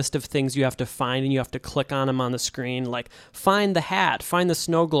a list of things you have to find, and you have to click on them on the screen, like find the hat, find the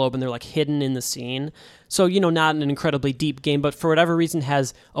snow globe, and they're like hidden in the scene. So, not an incredibly deep game, but for whatever reason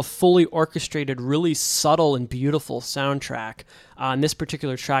has a fully orchestrated, really subtle and beautiful soundtrack. And this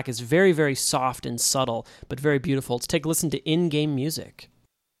particular track is very, very soft and subtle, but very beautiful. Let's take a listen to in-game music.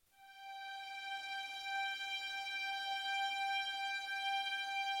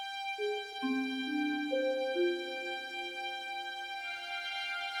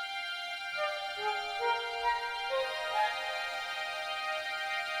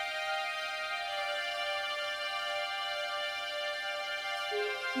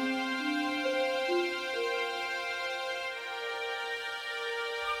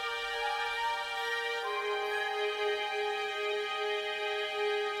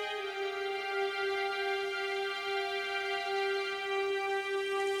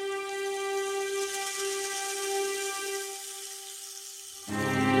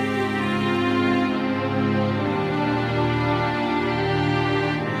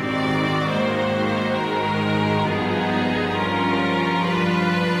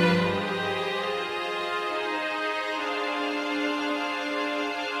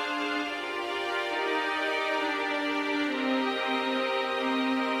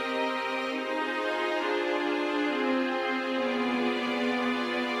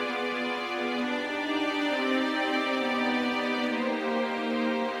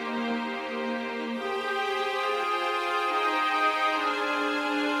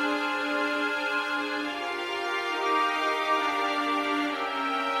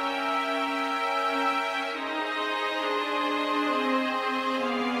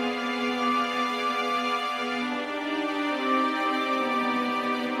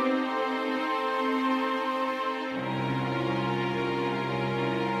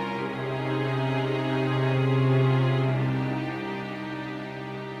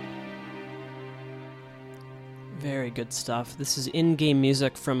 good stuff. This is in-game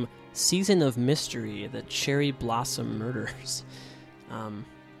music from Season of Mystery, the Cherry Blossom Murders.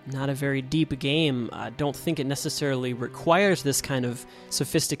 Not a very deep game. I don't think it necessarily requires this kind of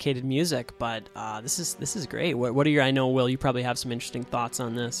sophisticated music, but this is great. What are your? I know, Will, you probably have some interesting thoughts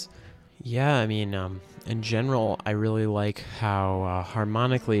on this. Yeah, I mean, in general, I really like how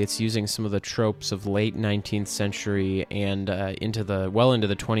harmonically it's using some of the tropes of late 19th century and into the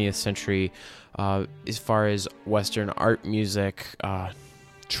 20th century as far as Western art music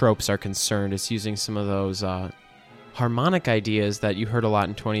tropes are concerned. It's using some of those harmonic ideas that you heard a lot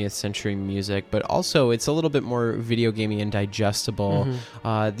in 20th century music, but also it's a little bit more video gamey and digestible.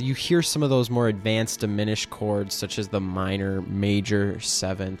 You hear some of those more advanced diminished chords, such as the minor, major,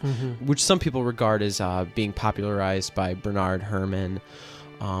 seventh, which some people regard as being popularized by Bernard Herrmann.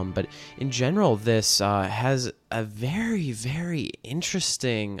 But in general, this has a very, very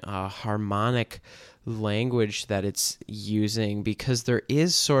interesting harmonic language that it's using, because there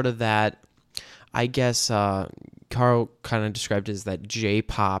is sort of that, I guess, Carl kind of described it as that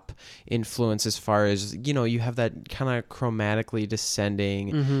J-pop influence, as far as, you have that kind of chromatically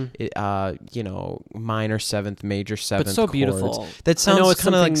descending, minor seventh, major seventh, but so chords. Beautiful. That sounds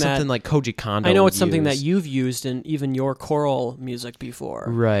kind of like something like Koji Kondo. I know it's something that you've used in even your choral music before.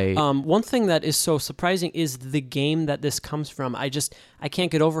 Right. One thing that is so surprising is the game that this comes from. I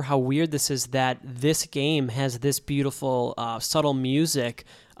can't get over how weird this is, that this game has this beautiful, subtle music.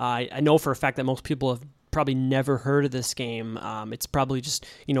 I know for a fact that most people have probably never heard of this game. It's probably just,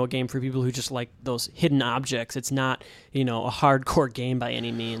 a game for people who just like those hidden objects. It's not, a hardcore game by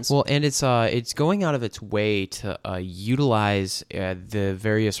any means. Well, and it's going out of its way to utilize the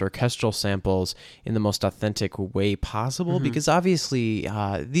various orchestral samples in the most authentic way possible, because obviously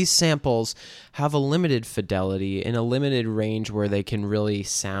these samples have a limited fidelity and a limited range where they can really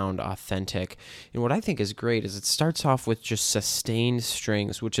sound authentic. And what I think is great is it starts off with just sustained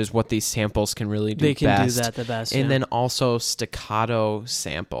strings, which is what these samples can really do best. They can do that the best. And then also staccato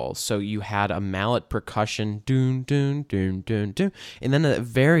samples. So you had a mallet percussion, doon, doon, doon, doon, doon, and then a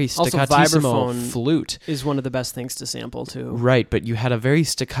very staccatissimo flute. Is one of the best things to sample too. Right, but you had a very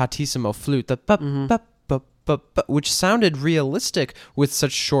staccatissimo flute, the which sounded realistic with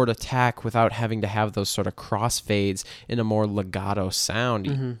such short attack without having to have those sort of crossfades in a more legato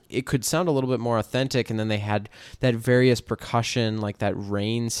sound. It could sound a little bit more authentic, and then they had that various percussion, like that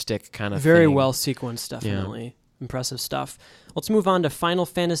rain stick kind of thing. Very well sequenced, definitely. Yeah. Impressive stuff. Let's move on to Final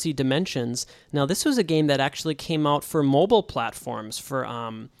Fantasy Dimensions. Now, this was a game that actually came out for mobile platforms.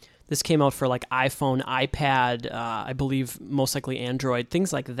 This came out for like iPhone, iPad, I believe most likely Android,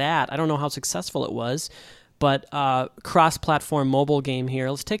 things like that. I don't know how successful it was, but cross-platform mobile game here.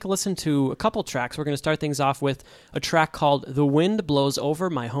 Let's take a listen to a couple tracks. We're going to start things off with a track called The Wind Blows Over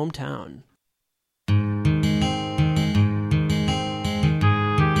My Hometown.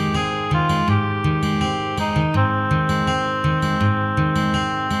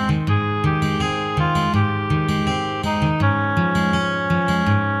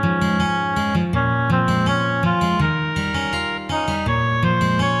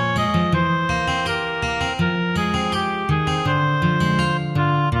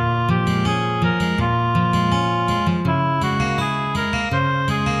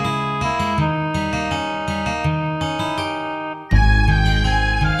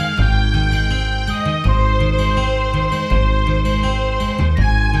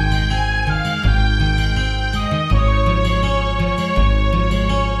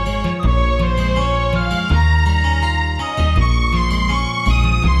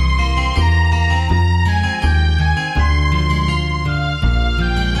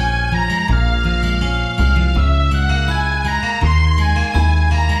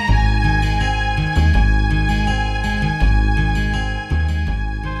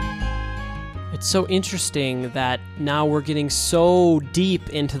 So interesting that now we're getting so deep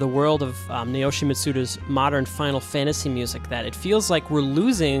into the world of Naoshi Mitsuda's modern Final Fantasy music that it feels like we're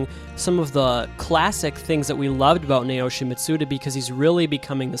losing some of the classic things that we loved about Naoshi Mitsuda, because he's really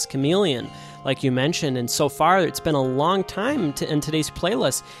becoming this chameleon, like you mentioned. And so far, it's been a long time in today's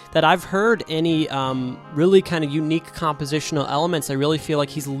playlist that I've heard any really kind of unique compositional elements. I really feel like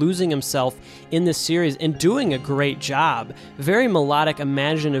he's losing himself in this series and doing a great job. Very melodic,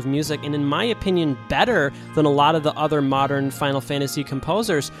 imaginative music, and in my opinion, better than a lot of the other modern Final Fantasy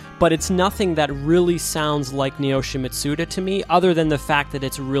composers, but it's nothing that really sounds like Naoshi Mitsuda to me, other than the fact that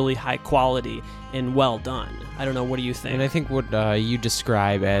it's really high quality and well done. I don't know, what do you think? And I think what you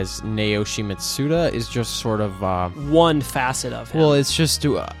describe as Naoshi Mitsuda is just sort of... one facet of him. Well, it's just...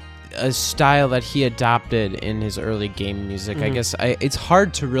 a style that he adopted in his early game music. I guess it's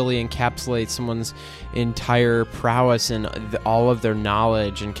hard to really encapsulate someone's entire prowess and all of their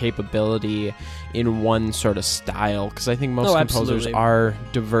knowledge and capability in one sort of style, because I think most composers are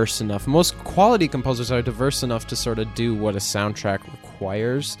diverse enough. Most quality composers are diverse enough to sort of do what a soundtrack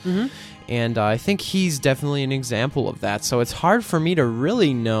requires. And I think he's definitely an example of that. So it's hard for me to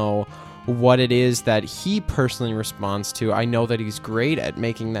really know what it is that he personally responds to. I know that he's great at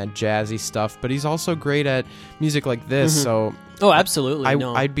making that jazzy stuff, but he's also great at music like this. So absolutely.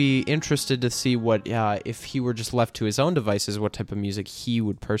 I'd be interested to see what, if he were just left to his own devices, what type of music he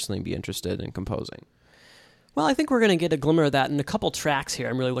would personally be interested in composing. Well, I think we're going to get a glimmer of that in a couple tracks here.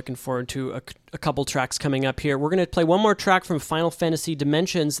 I'm really looking forward to a couple tracks coming up here. We're going to play one more track from Final Fantasy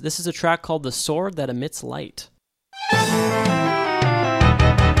Dimensions. This is a track called The Sword That Emits Light.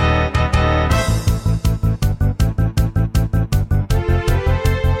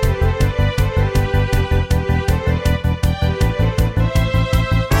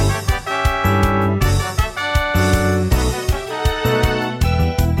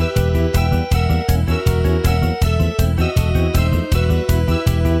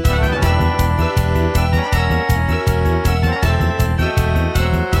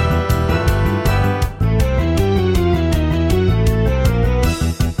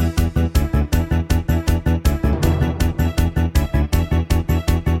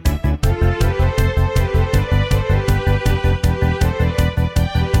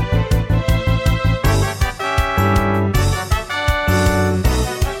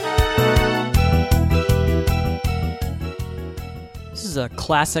 A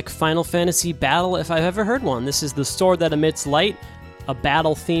classic Final Fantasy battle if I've ever heard one. This is The Sword That Emits Light, a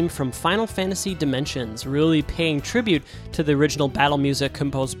battle theme from Final Fantasy Dimensions, really paying tribute to the original battle music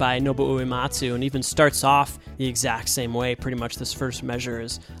composed by Nobuo Uematsu, and even starts off the exact same way. Pretty much this first measure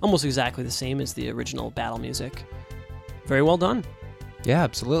is almost exactly the same as the original battle music. Very well done. Yeah,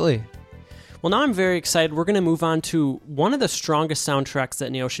 absolutely. Well, now I'm very excited. We're going to move on to one of the strongest soundtracks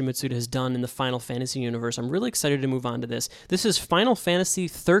that Naoshi Mitsuda has done in the Final Fantasy universe. I'm really excited to move on to this. This is Final Fantasy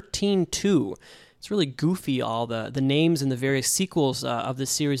 13-2. It's really goofy, all the names and the various sequels of this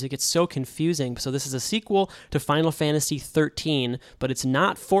series. It gets so confusing. So this is a sequel to Final Fantasy 13, but it's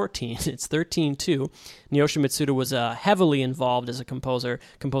not 14. It's 13-2. Naoshi Mitsuda was heavily involved as a composer,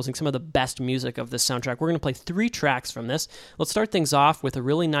 composing some of the best music of this soundtrack. We're going to play 3 tracks from this. Let's start things off with a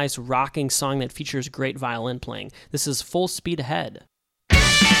really nice rocking song that features great violin playing. This is Full Speed Ahead.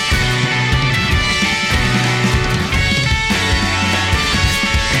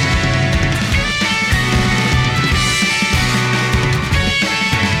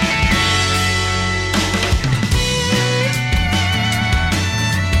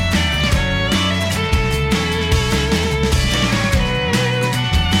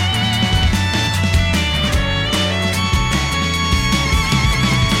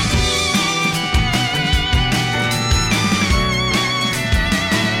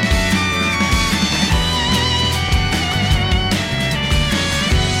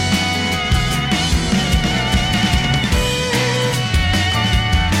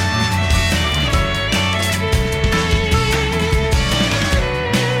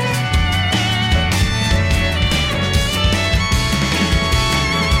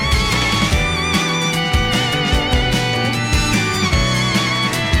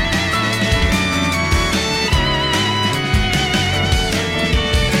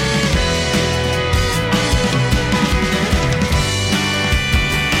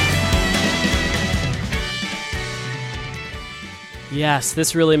 Yes,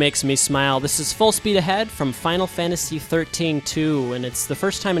 this really makes me smile. This is Full Speed Ahead from Final Fantasy 13-2, and it's the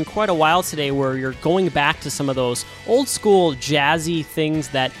first time in quite a while today where you're going back to some of those old school jazzy things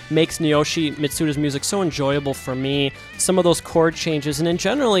that makes Naoshi Mitsuda's music so enjoyable for me. Some of those chord changes, and in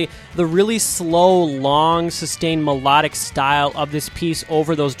generally the really slow, long, sustained melodic style of this piece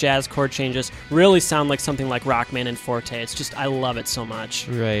over those jazz chord changes really sound like something like Rockman and Forte. It's just, I love it so much.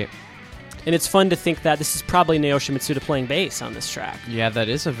 Right. And it's fun to think that this is probably Naoshi Mitsuda playing bass on this track. Yeah, that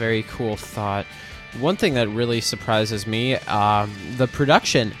is a very cool thought. One thing that really surprises me, the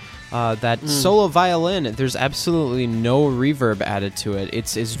production. That solo violin, there's absolutely no reverb added to it.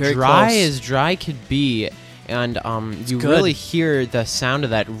 It's as dry as dry could be, and you really hear the sound of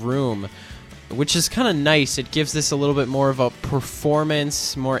that room, which is kind of nice. It gives this a little bit more of a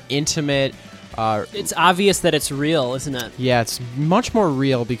performance, more intimate. It's obvious that it's real, isn't it? Yeah, it's much more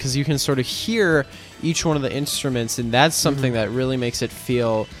real because you can sort of hear each one of the instruments, and that's something that really makes it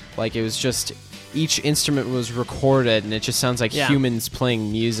feel like it was just each instrument was recorded, and it just sounds like humans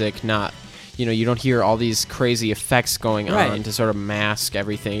playing music, not you don't hear all these crazy effects going Right. on to sort of mask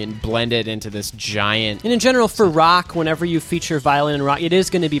everything and blend it into this giant. And in general, for rock, whenever you feature violin and rock, it is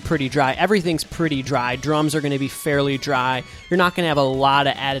going to be pretty dry. Everything's pretty dry. Drums are going to be fairly dry. You're not going to have a lot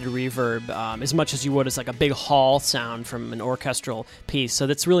of added reverb, as much as you would as like a big hall sound from an orchestral piece. So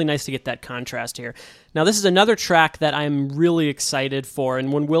that's really nice to get that contrast here. Now, this is another track that I'm really excited for,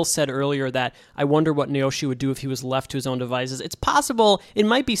 and when Will said earlier that I wonder what Naoshi would do if he was left to his own devices, it's possible it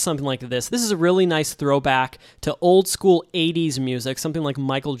might be something like this. This is a really nice throwback to old-school 80s music, something like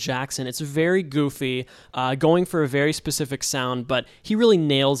Michael Jackson. It's very goofy, going for a very specific sound, but he really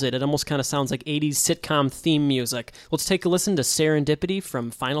nails it. It almost kind of sounds like 80s sitcom theme music. Let's take a listen to Serendipity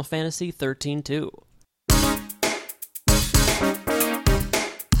from Final Fantasy 13-2.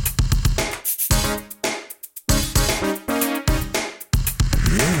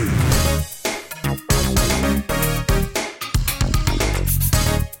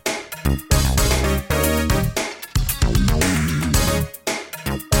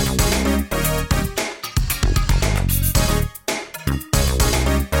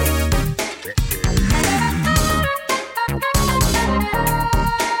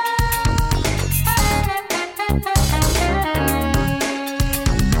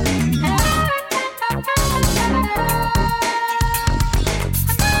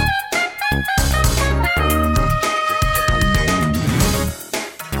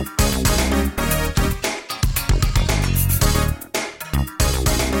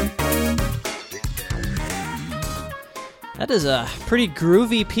 That is a pretty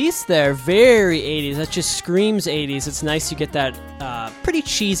groovy piece there. Very 80s. That just screams 80s. It's nice you get that pretty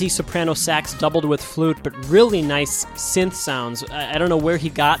cheesy soprano sax doubled with flute, but really nice synth sounds. I don't know where he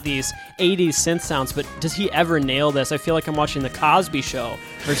got these 80s synth sounds, but does he ever nail this? I feel like I'm watching The Cosby Show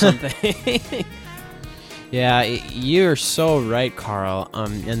or something. Yeah, you're so right, Carl,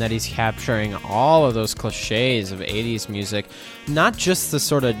 in that he's capturing all of those cliches of 80s music, not just the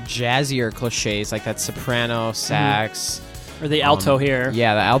sort of jazzier cliches like that soprano sax. Or the alto here.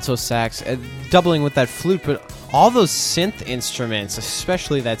 Yeah, the alto sax, doubling with that flute, but all those synth instruments,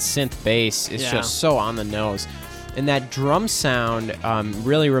 especially that synth bass, is just so on the nose. And that drum sound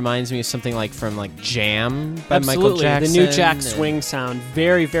really reminds me of something like from like Jam by Michael Jackson. The New Jack Swing sound.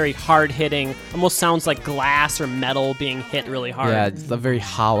 Very, very hard-hitting. Almost sounds like glass or metal being hit really hard. Yeah, it's a very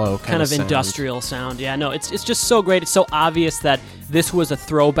hollow kind of sound. Industrial sound. Yeah, no, it's just so great. It's so obvious that this was a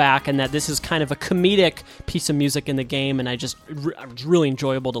throwback and that this is kind of a comedic piece of music in the game, and it's really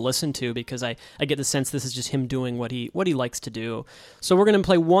enjoyable to listen to because I get the sense this is just him doing what he likes to do. So we're going to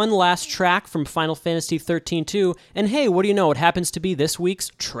play one last track from Final Fantasy 13-2, and hey, what do you know? It happens to be this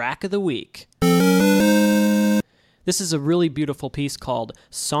week's Track of the Week. This is a really beautiful piece called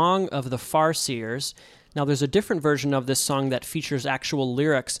Song of the Farseers. Now, there's a different version of this song that features actual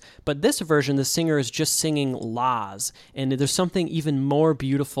lyrics, but this version, the singer is just singing laws, and there's something even more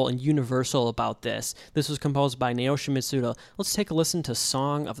beautiful and universal about this. This was composed by Naoshi Mitsuda. Let's take a listen to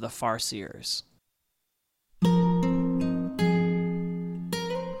Song of the Farseers.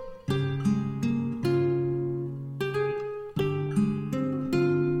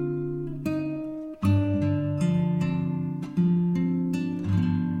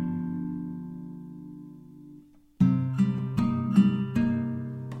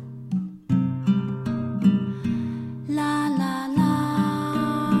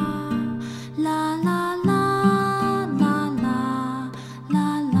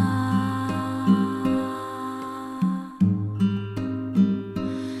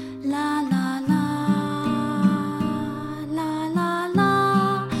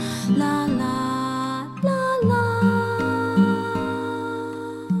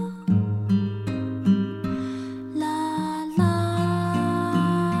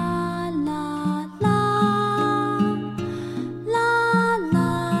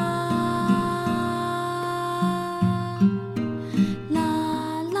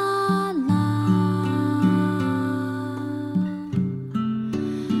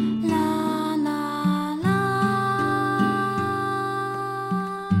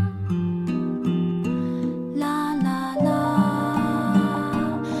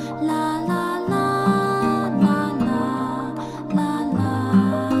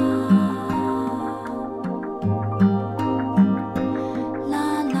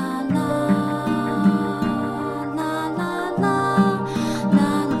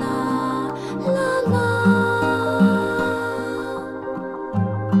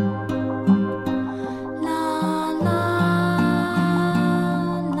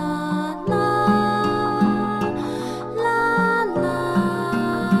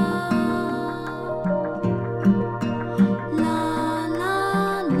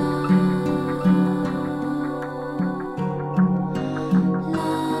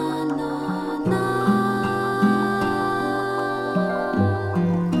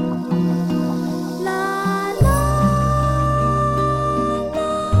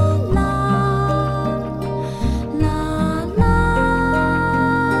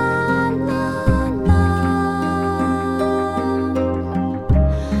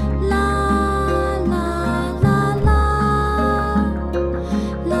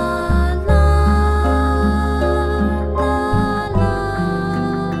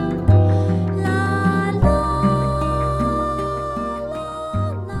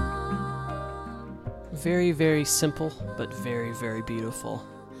 very simple, but very, very beautiful.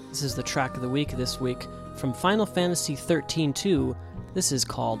 This is the track of the week this week from Final Fantasy XIII 2. This is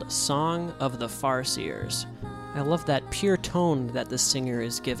called Song of the Farseers. I love that pure tone that the singer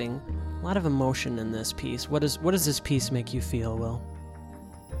is giving. A lot of emotion in this piece. What does this piece make you feel, Will?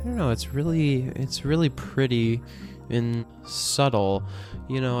 I don't know. It's really pretty and subtle.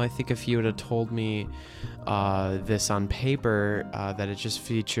 I think if you would have told me this on paper, that it just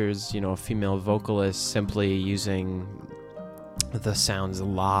features, a female vocalist simply using the sounds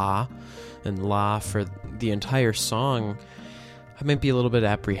la and la for the entire song, I might be a little bit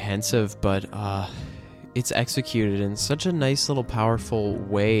apprehensive, but it's executed in such a nice little powerful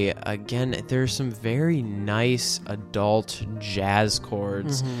way. Again, there's some very nice adult jazz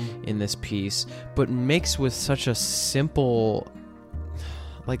chords in this piece, but mixed with such a simple,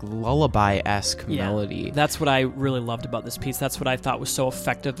 like lullaby-esque melody. That's what I really loved about this piece. That's what I thought was so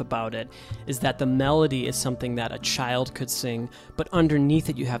effective about it, is that the melody is something that a child could sing, but underneath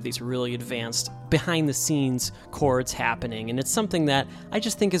it you have these really advanced, behind-the-scenes chords happening, and it's something that I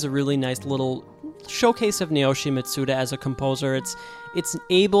just think is a really nice little showcase of Naoshi Mitsuda as a composer. It's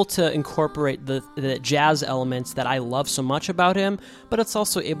able to incorporate the jazz elements that I love so much about him, but it's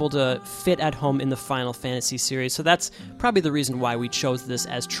also able to fit at home in the Final Fantasy series. So that's probably the reason why we chose this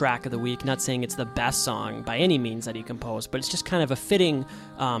as track of the week. Not saying it's the best song by any means that he composed, but it's just kind of a fitting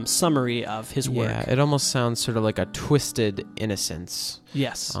summary of his work. Yeah, it almost sounds sort of like a twisted innocence.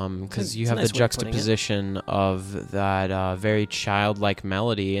 Yes. Because you have the juxtaposition of that very childlike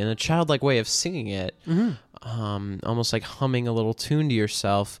melody and a childlike way of singing it. Almost like humming a little tune to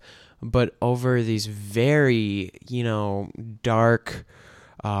yourself, but over these very, dark,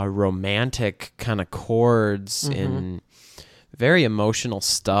 romantic kind of chords and very emotional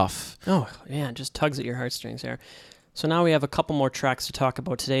stuff. Oh, yeah, it just tugs at your heartstrings there. So now we have a couple more tracks to talk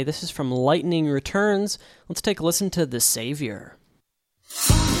about today. This is from Lightning Returns. Let's take a listen to The Savior.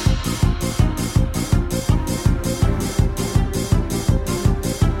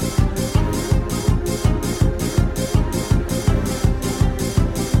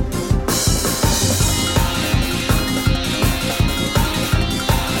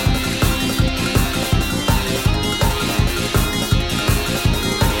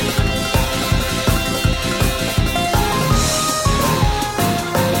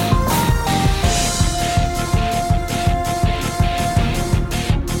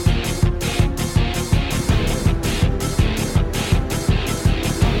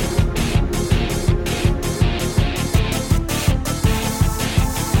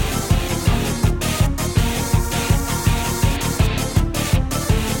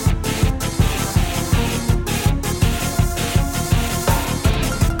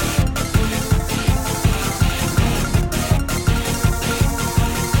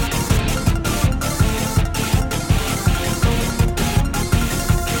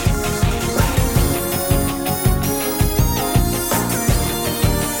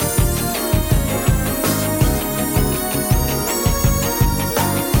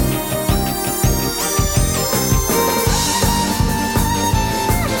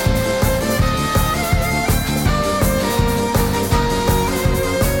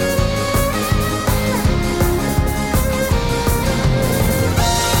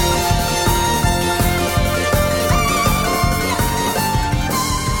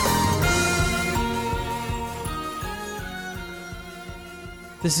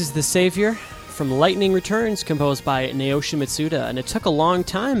 This is The Savior from Lightning Returns, composed by Naoshi Mitsuda, and it took a long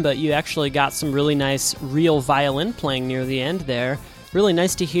time, but you actually got some really nice real violin playing near the end there. Really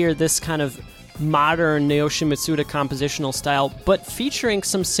nice to hear this kind of modern Naoshi Mitsuda compositional style, but featuring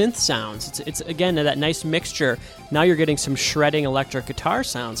some synth sounds. It's again, that nice mixture. Now you're getting some shredding electric guitar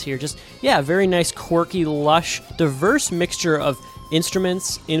sounds here. Just, very nice, quirky, lush, diverse mixture of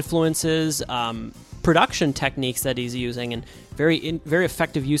instruments, influences, production techniques that he's using, and very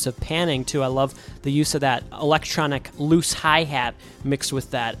effective use of panning too. I love the use of that electronic loose hi-hat mixed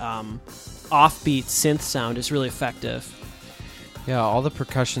with that offbeat synth sound is really effective. Yeah, all the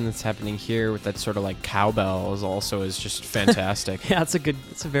percussion that's happening here with that sort of like cowbell is just fantastic. Yeah,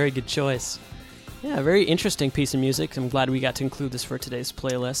 it's a very good choice. Yeah, very interesting piece of music. I'm glad we got to include this for today's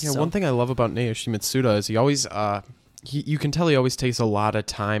playlist. Yeah, one thing I love about Naoshi Mitsuda is he always you can tell he always takes a lot of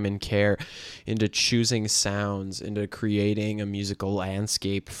time and care into choosing sounds, into creating a musical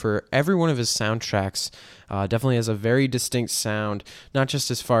landscape. For every one of his soundtracks, definitely has a very distinct sound, not just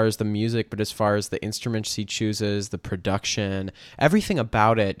as far as the music, but as far as the instruments he chooses, the production. Everything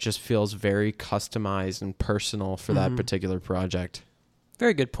about it just feels very customized and personal for that particular project.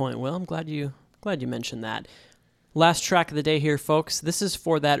 Very good point, Will. I'm glad you mentioned that. Last track of the day here, folks. This is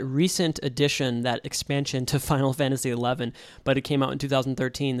for that recent addition, that expansion to Final Fantasy XI, but it came out in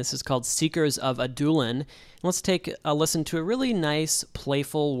 2013. This is called Seekers of Adulin. Let's take a listen to a really nice,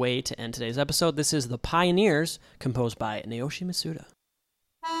 playful way to end today's episode. This is The Pioneers, composed by Naoshi Mitsuda.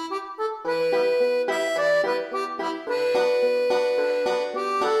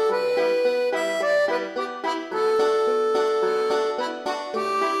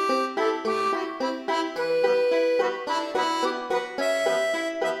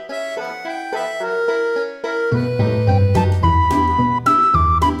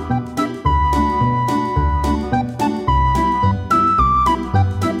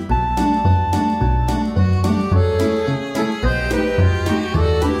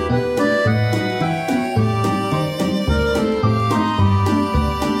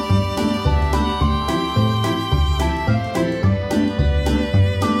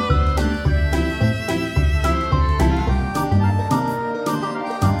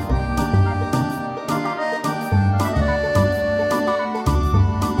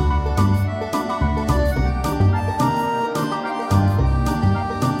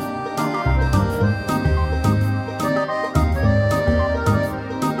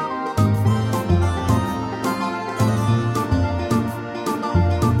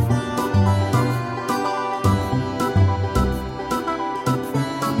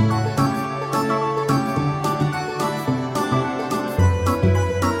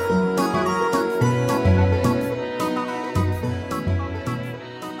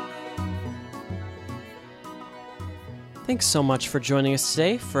 Thanks so much for joining us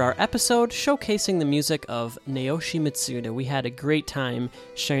today for our episode showcasing the music of Naoshi Mitsuda. We had a great time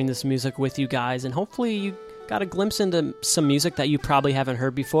sharing this music with you guys, and hopefully you got a glimpse into some music that you probably haven't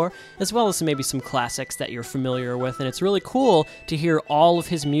heard before, as well as maybe some classics that you're familiar with. And it's really cool to hear all of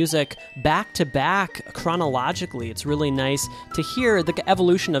his music back to back chronologically. It's really nice to hear the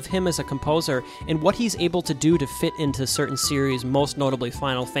evolution of him as a composer and what he's able to do to fit into certain series, most notably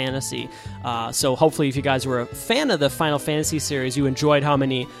Final Fantasy. So hopefully if you guys were a fan of the Final Fantasy series, you enjoyed how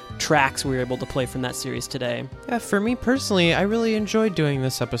many tracks we were able to play from that series today. Yeah, for me personally, I really enjoyed doing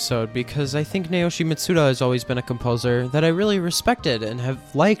this episode because I think Naoshi Mitsuda has always been a composer that I really respected and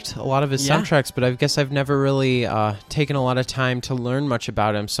have liked a lot of his soundtracks, but I guess I've never really taken a lot of time to learn much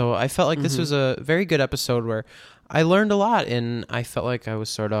about him. So I felt like this was a very good episode where I learned a lot, and I felt like I was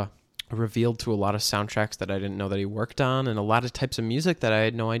sort of revealed to a lot of soundtracks that I didn't know that he worked on, and a lot of types of music that I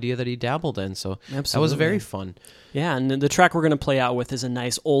had no idea that he dabbled in. So That was very fun. Yeah, and the track we're going to play out with is a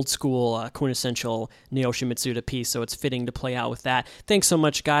nice old school quintessential Naoshi Mitsuda piece, so it's fitting to play out with that. Thanks so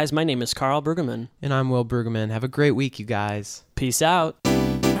much, guys. My name is Carl Brueggemann. And I'm Will Brueggemann. Have a great week, you guys. Peace out.